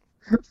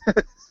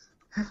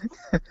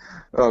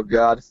 Oh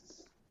God.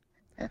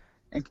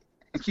 And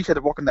Keisha had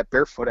to walk on that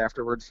barefoot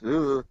afterwards.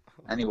 Ugh.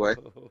 Anyway.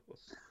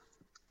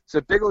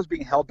 So Bigelow's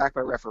being held back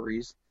by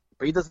referees,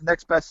 but he does the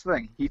next best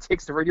thing. He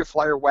takes the radio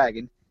flyer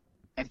wagon,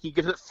 and he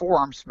gives it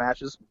forearm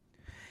smashes.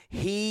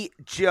 He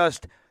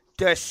just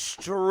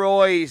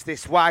destroys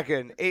this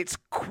wagon. It's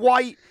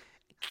quite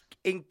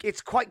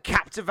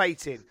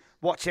captivating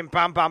watching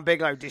Bam Bam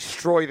Bigelow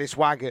destroy this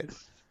wagon.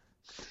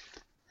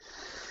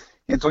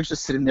 And Doink's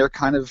just sitting there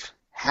kind of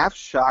half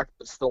shocked,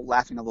 but still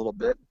laughing a little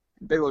bit.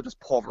 And Bigelow just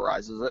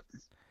pulverizes it,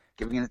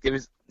 giving us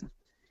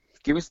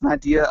an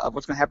idea of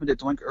what's going to happen to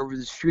Doink over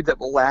this feud that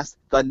will last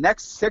the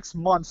next 6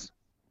 months.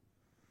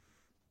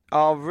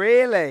 Oh,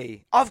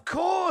 really? Of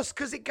course,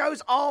 because it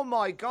goes... Oh,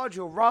 my God,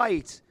 you're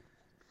right.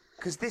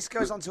 Because this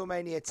goes on to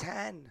Mania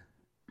 10.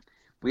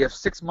 We have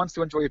 6 months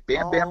to enjoy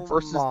Bam Bam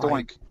versus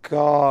Doink.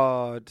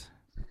 God.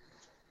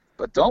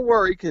 But don't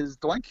worry, because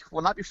Doink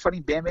will not be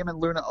fighting Bam Bam and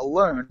Luna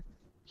alone.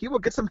 He will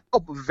get some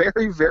help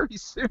very, very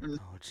soon.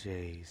 Oh,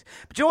 jeez.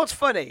 But you know what's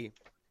funny?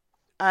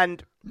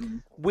 And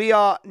we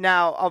are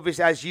now,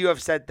 obviously, as you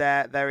have said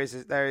there is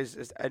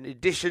an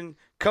addition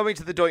coming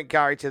to the Doink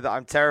character that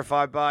I'm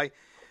terrified by.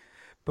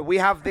 But we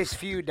have this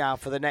feud now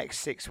for the next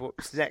 6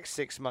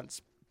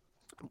 months.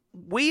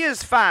 We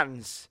as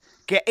fans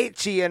get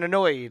itchy and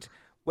annoyed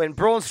when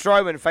Braun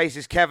Strowman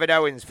faces Kevin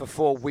Owens for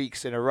 4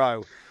 weeks in a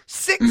row.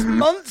 6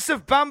 months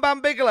of Bam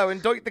Bam Bigelow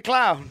and Doink the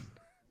Clown.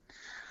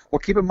 Well,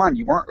 keep in mind,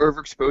 you weren't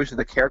overexposed to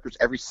the characters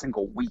every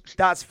single week.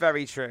 That's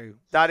very true.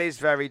 That is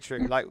very true.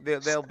 Like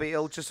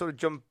it'll just sort of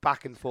jump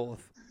back and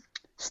forth.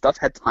 Stuff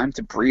had time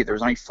to breathe. There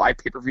was only 5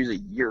 pay-per-views a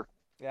year.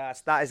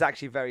 Yes, that is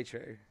actually very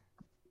true.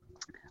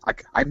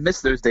 I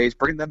miss those days.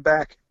 Bring them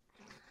back.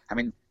 I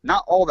mean,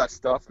 not all that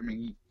stuff. I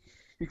mean,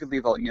 you could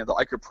leave the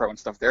Iker Pro and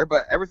stuff there,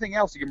 but everything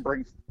else you can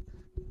bring.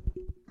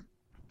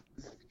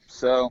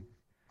 So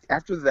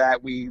after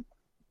that, we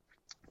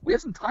we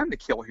have some time to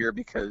kill here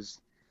because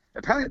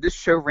apparently this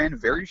show ran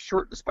very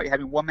short despite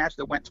having one match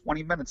that went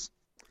 20 minutes.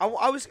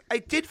 I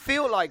did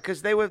feel like,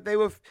 because they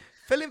were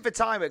filling for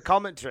time at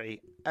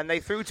commentary and they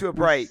threw to a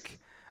break.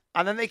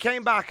 And then they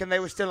came back and they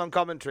were still on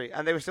commentary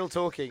and they were still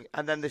talking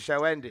and then the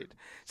show ended.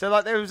 So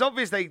like it was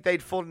obvious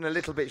they'd fallen a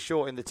little bit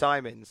short in the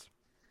timings.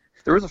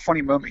 There was a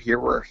funny moment here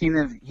where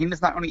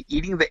Heenan's not only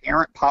eating the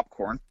errant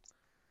popcorn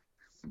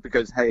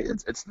because, hey,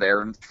 it's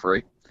there and it's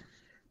free,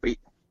 but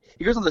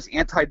he goes on this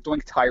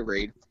anti-doink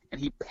tirade and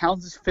he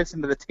pounds his fist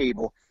into the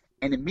table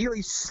and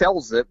immediately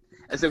sells it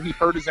as though he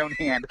hurt his own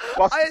hand.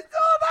 I saw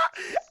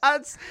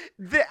that!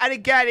 And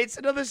again, it's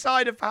another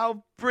side of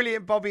how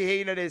brilliant Bobby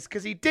Heenan is,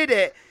 because he did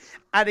it,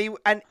 and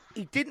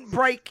he didn't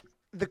break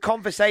the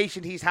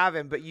conversation he's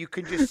having, but you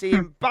can just see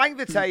him bang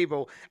the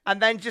table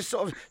and then just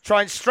sort of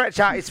try and stretch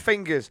out his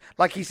fingers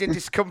like he's in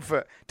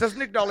discomfort.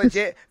 Doesn't acknowledge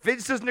it.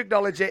 Vince doesn't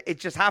acknowledge it.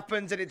 It just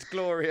happens and it's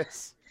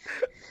glorious.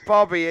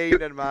 Bobby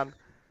Heenan, man.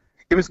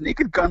 It was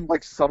Naked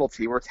Gun-like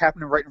subtlety where it's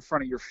happening right in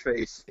front of your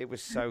face. It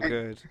was so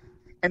good.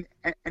 And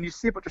you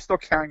see it, but you're still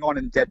carrying on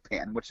in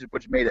deadpan,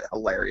 which made it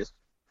hilarious.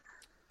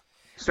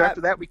 So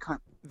after that, we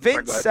can't.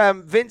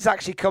 Vince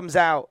actually comes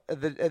out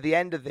at the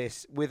end of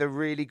this with a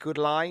really good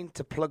line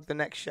to plug the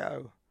next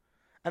show.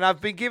 And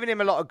I've been giving him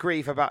a lot of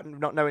grief about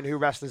not knowing who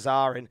wrestlers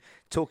are and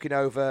talking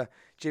over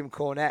Jim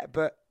Cornette.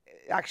 But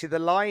actually, the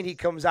line he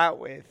comes out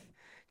with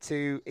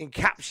to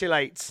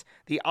encapsulate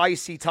the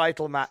IC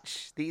title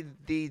match,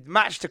 the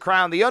match to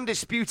crown the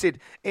undisputed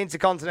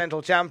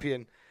Intercontinental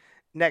Champion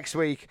next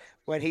week,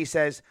 when he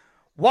says,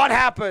 "What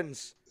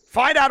happens?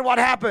 Find out what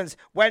happens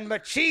when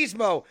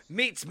Machismo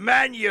meets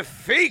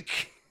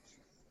Magnifique."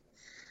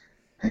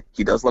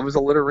 He does love his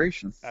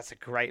alliteration. That's a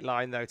great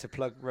line, though, to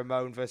plug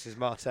Ramon versus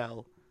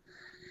Martel.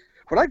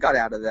 What I got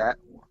out of that,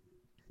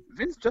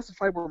 Vince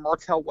justified where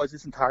Martel was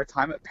this entire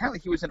time. Apparently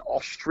he was in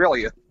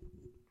Australia.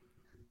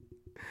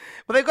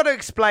 Well, they've got to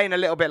explain a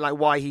little bit like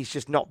why he's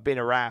just not been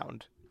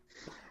around.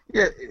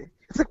 Yeah,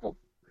 it's like, well,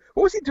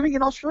 what was he doing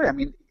in Australia?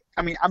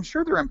 I mean, I'm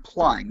sure they're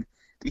implying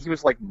that he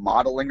was like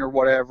modeling or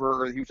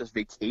whatever, or he was just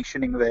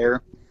vacationing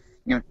there,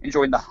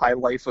 enjoying the high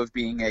life of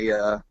being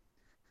a,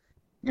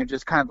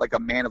 just kind of like a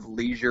man of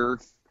leisure,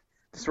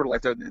 sort of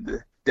like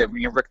that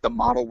Rick the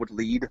model would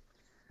lead.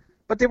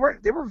 But they were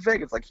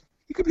vague. It's like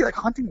he could be like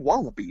hunting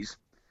wallabies.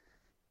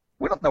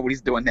 We don't know what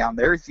he's doing down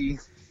there.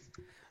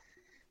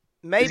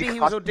 Maybe he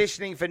was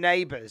auditioning for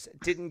Neighbours,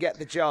 didn't get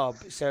the job,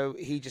 so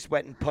he just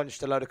went and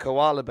punched a load of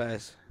koala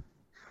bears.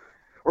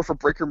 Or for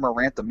Breaker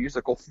Morant, the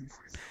musical.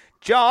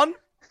 John,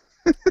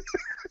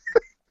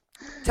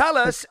 tell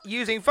us,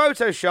 using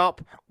Photoshop,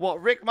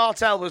 what Rick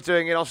Martel was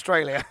doing in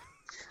Australia.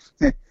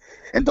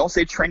 And don't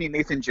say training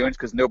Nathan Jones,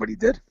 because nobody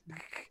did.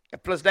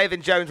 Plus,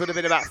 Nathan Jones would have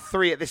been about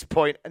 3 at this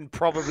point and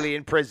probably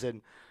in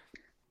prison.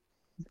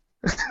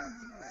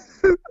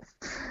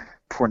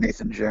 Poor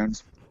Nathan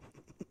Jones.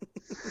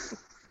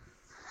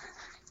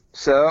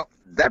 So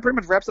that pretty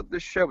much wraps up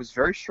this show. It was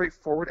very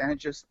straightforward, and it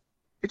just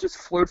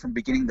flowed from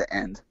beginning to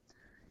end.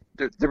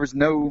 There was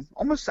no, I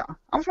almost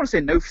want to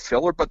say no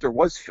filler, but there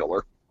was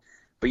filler.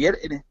 But yet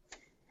it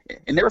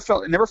never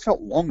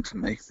felt long to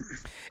me.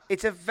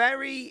 It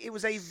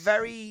was a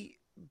very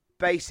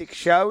basic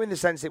show in the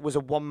sense it was a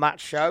one-match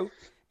show.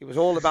 It was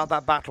all about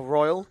that battle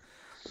royal.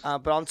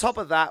 But on top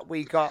of that,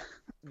 we got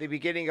the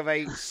beginning of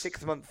a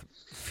 6-month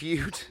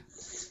feud.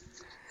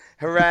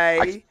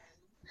 Hooray.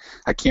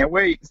 I can't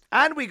wait.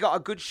 And we got a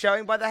good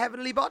showing by the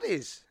Heavenly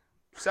Bodies.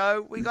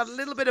 So we got a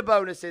little bit of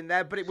bonus in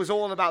there, but it was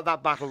all about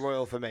that battle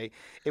royal for me.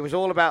 It was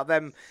all about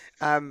them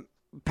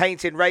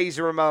painting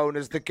Razor Ramon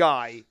as the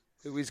guy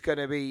who is going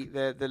to be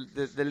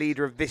the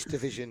leader of this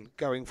division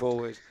going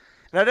forward.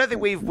 And I don't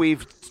think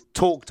we've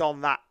talked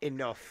on that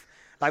enough.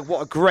 Like,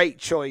 what a great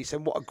choice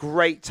and what a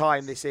great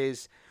time this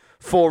is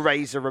for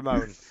Razor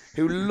Ramon,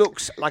 who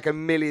looks like $1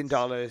 million,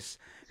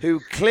 who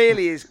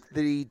clearly is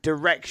the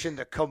direction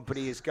the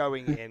company is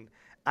going in,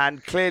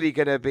 and clearly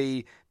going to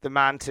be the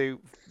man to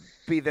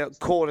be the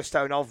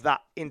cornerstone of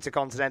that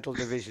Intercontinental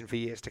division for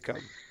years to come.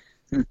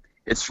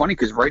 It's funny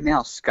because right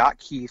now, Scott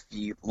Keith,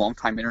 the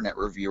longtime internet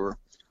reviewer,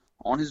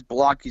 on his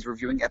blog, he's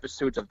reviewing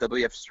episodes of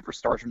WWF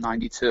Superstars from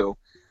 '92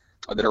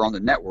 that are on the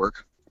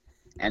network,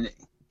 and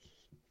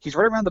he's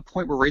right around the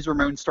point where Razor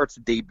Ramon starts to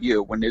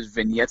debut, when there's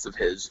vignettes of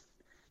his,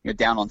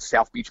 down on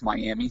South Beach,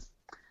 Miami,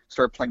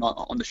 started playing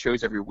on the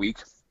shows every week.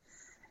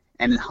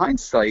 And in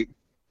hindsight,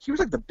 he was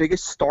like the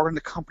biggest star in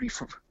the company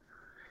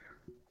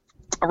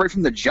right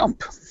from the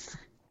jump.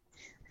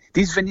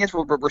 These vignettes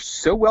were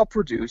so well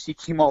produced. He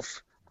came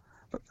off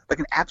like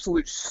an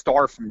absolute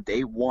star from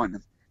day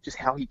one. Just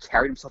how he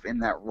carried himself in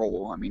that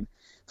role. I mean,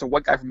 it's a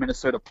white guy from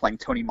Minnesota playing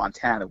Tony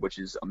Montana, which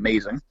is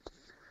amazing.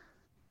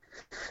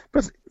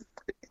 But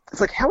it's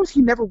like, how is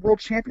he never world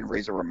champion,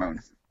 Razor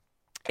Ramon?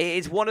 It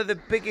is one of the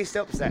biggest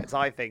upsets,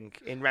 I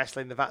think, in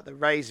wrestling, the fact that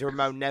Razor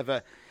Ramon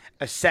never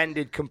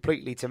ascended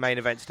completely to main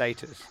event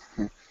status.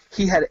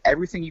 He had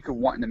everything you could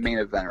want in the main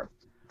eventer.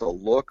 The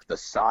look, the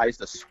size,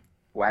 the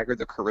swagger,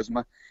 the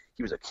charisma.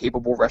 He was a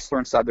capable wrestler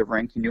inside the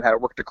ring. He knew how to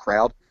work the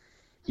crowd.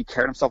 He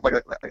carried himself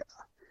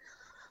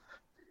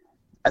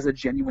as a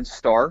genuine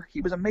star,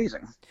 he was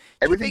amazing.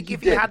 Do you think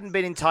if he hadn't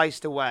been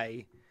enticed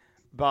away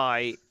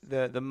by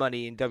the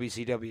money in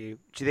WCW,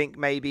 do you think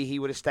maybe he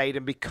would have stayed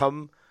and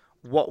become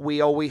what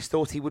we always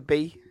thought he would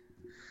be?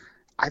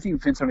 I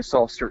think Vince only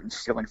saw a certain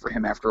ceiling for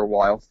him after a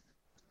while,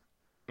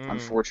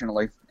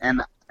 unfortunately.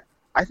 And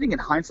I think in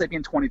hindsight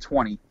being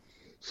 2020,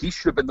 he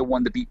should have been the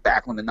one to beat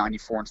Backlund in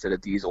 '94 instead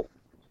of Diesel.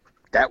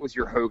 That was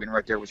your Hogan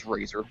right there, was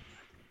Razor.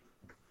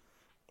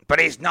 But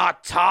he's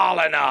not tall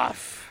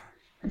enough.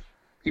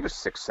 He was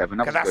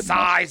 6'7". To the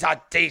size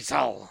of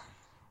Diesel.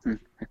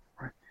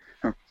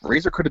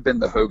 Razor could have been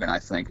the Hogan, I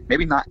think.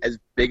 Maybe not as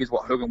big as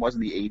what Hogan was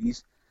in the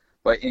 80s,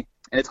 but in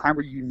a time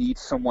where you need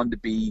someone to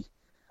be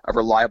a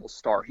reliable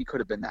star, he could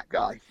have been that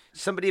guy.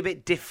 Somebody a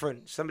bit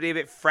different, somebody a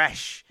bit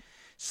fresh,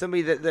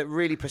 somebody that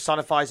really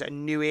personifies a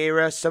new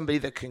era, somebody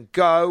that can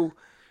go,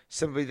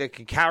 somebody that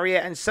can carry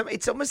it, and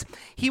it's almost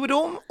he would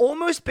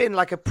almost been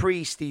like a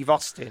pre-Steve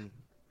Austin,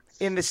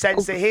 in the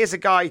sense that here's a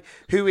guy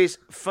who is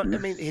fun. I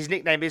mean, his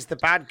nickname is the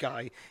bad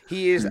guy.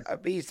 He's a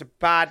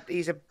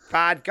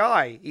bad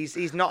guy.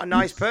 He's not a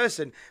nice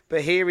person,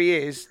 but here he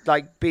is,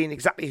 like being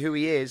exactly who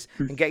he is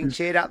and getting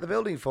cheered out the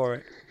building for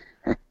it.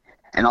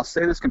 And I'll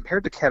say this,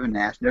 compared to Kevin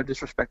Nash, no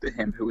disrespect to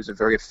him, who was a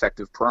very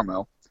effective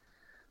promo,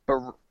 but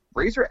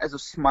Razor as a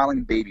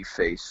smiling baby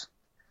face,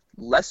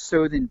 less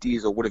so than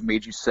Diesel, would have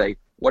made you say,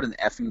 what an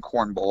effing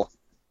cornball.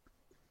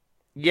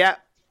 Yeah,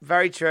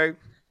 very true.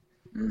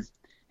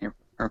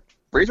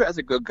 Razor as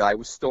a good guy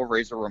was still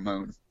Razor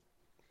Ramon.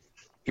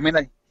 He may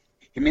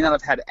not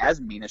have had as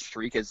mean a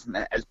streak as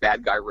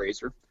bad guy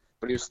Razor,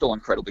 but he was still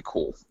incredibly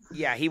cool.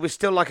 Yeah, he was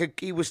still like a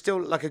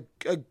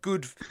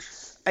good.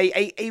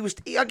 I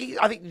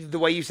think the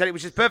way you said it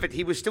was just perfect.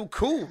 He was still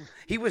cool.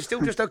 He was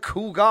still just a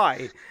cool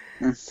guy.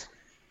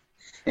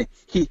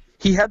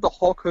 He had the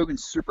Hulk Hogan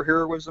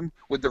superheroism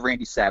with the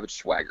Randy Savage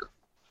swagger.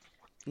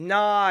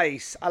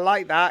 Nice. I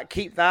like that.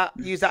 Keep that.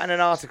 Use that in an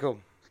article.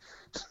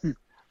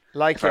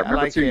 Like it. I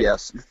like it.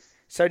 Yes.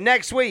 So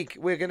next week,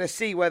 we're going to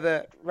see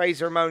whether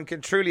Razor Ramon can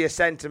truly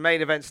ascend to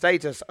main event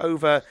status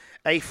over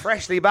a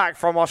freshly back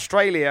from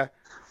Australia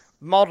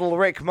model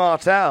Rick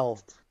Martel.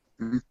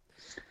 Mm-hmm.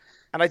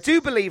 And I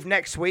do believe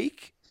next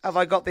week, have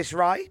I got this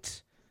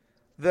right,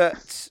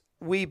 that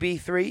we be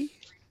three?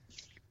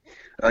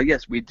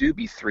 Yes, we do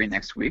be three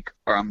next week.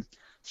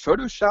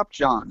 Photoshop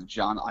John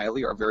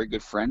Eiley, our very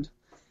good friend,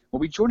 will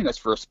be joining us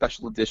for a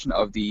special edition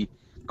of the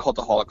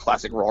Cultaholic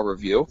Classic Raw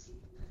review.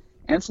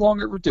 And it's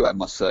long overdue, I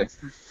must say.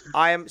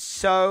 I am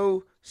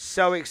so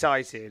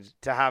excited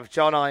to have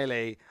John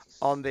Eiley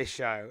on this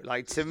show.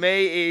 Like, to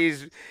me,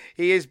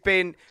 he has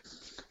been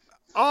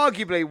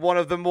arguably one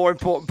of the more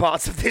important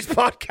parts of this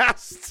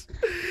podcast.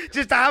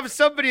 Just to have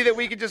somebody that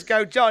we can just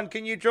go, John,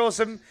 can you do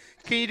some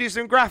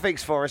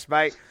graphics for us,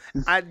 mate?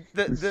 And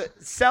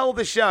sell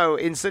the show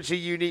in such a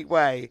unique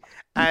way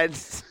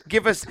and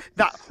give us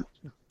that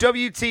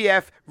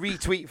WTF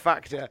retweet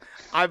factor.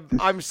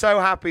 I'm so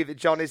happy that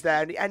John is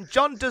there, and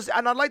John does.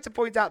 And I'd like to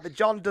point out that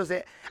John does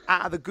it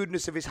out of the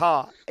goodness of his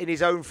heart in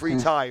his own free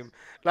time.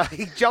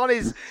 Like John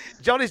is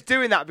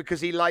doing that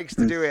because he likes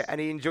to do it and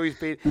he enjoys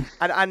being.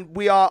 And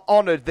we are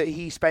honoured that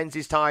he spends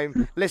his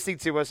time listening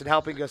to us and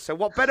helping us. So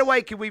what better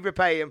way can we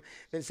repay him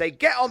than say,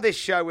 get on this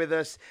show with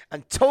us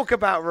and talk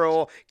about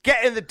Raw.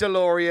 Get in the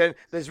DeLorean.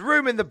 There's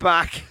room in the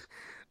back.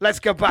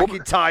 Let's go back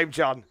in time,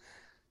 John.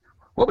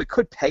 Well, we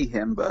could pay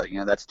him, but,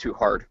 that's too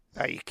hard.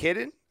 Are you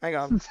kidding? Hang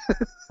on.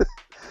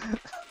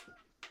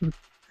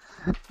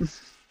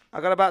 I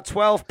got about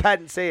 12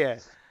 pence here.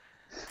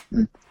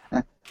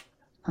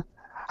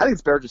 I think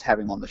it's better just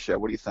having him on the show.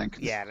 What do you think?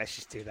 Yeah, let's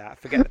just do that.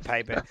 Forget the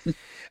pay bit.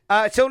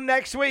 Till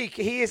next week,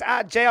 he is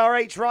at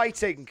JRH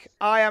Writing.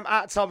 I am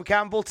at Tom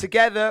Campbell.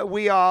 Together,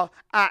 we are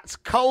at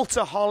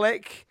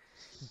Cultaholic.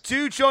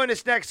 Do join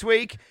us next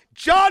week.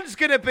 John's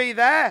going to be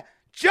there.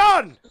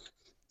 John!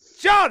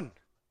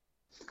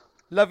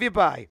 Love you,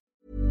 bye.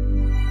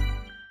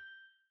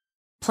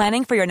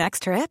 Planning for your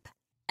next trip?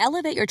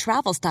 Elevate your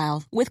travel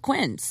style with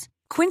Quince.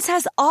 Quince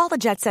has all the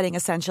jet-setting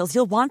essentials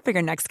you'll want for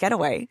your next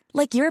getaway,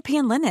 like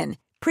European linen,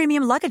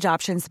 premium luggage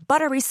options,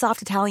 buttery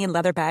soft Italian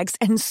leather bags,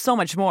 and so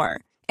much more.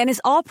 And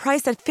is all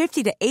priced at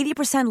 50 to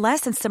 80%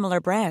 less than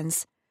similar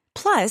brands.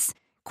 Plus,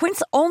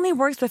 Quince only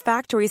works with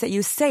factories that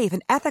use safe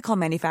and ethical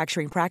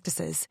manufacturing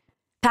practices.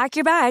 Pack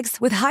your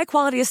bags with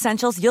high-quality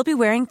essentials you'll be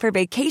wearing for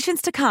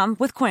vacations to come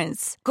with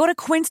Quince. Go to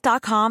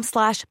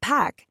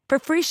quince.com/pack for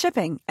free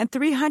shipping and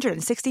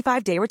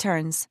 365-day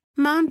returns.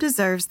 Mom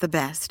deserves the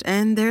best,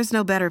 and there's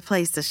no better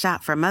place to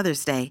shop for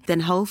Mother's Day than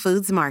Whole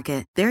Foods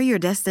Market. They're your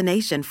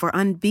destination for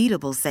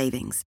unbeatable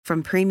savings,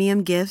 from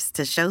premium gifts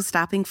to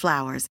show-stopping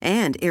flowers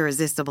and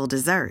irresistible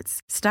desserts.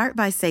 Start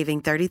by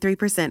saving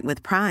 33%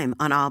 with Prime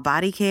on all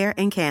body care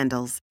and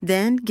candles.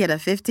 Then get a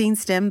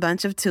 15-stem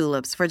bunch of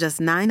tulips for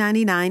just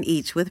 $9.99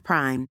 each with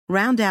Prime.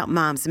 Round out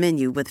Mom's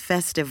menu with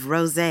festive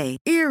rosé,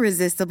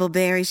 irresistible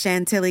berry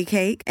chantilly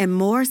cake, and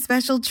more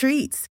special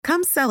treats.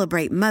 Come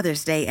celebrate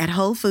Mother's Day at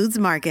Whole Foods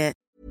Market.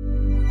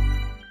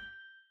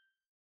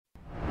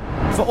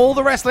 For all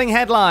the wrestling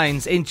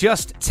headlines in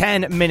just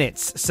 10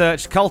 minutes,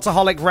 search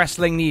Cultaholic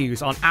Wrestling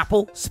News on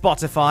Apple,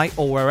 Spotify,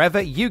 or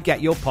wherever you get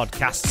your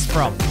podcasts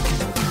from.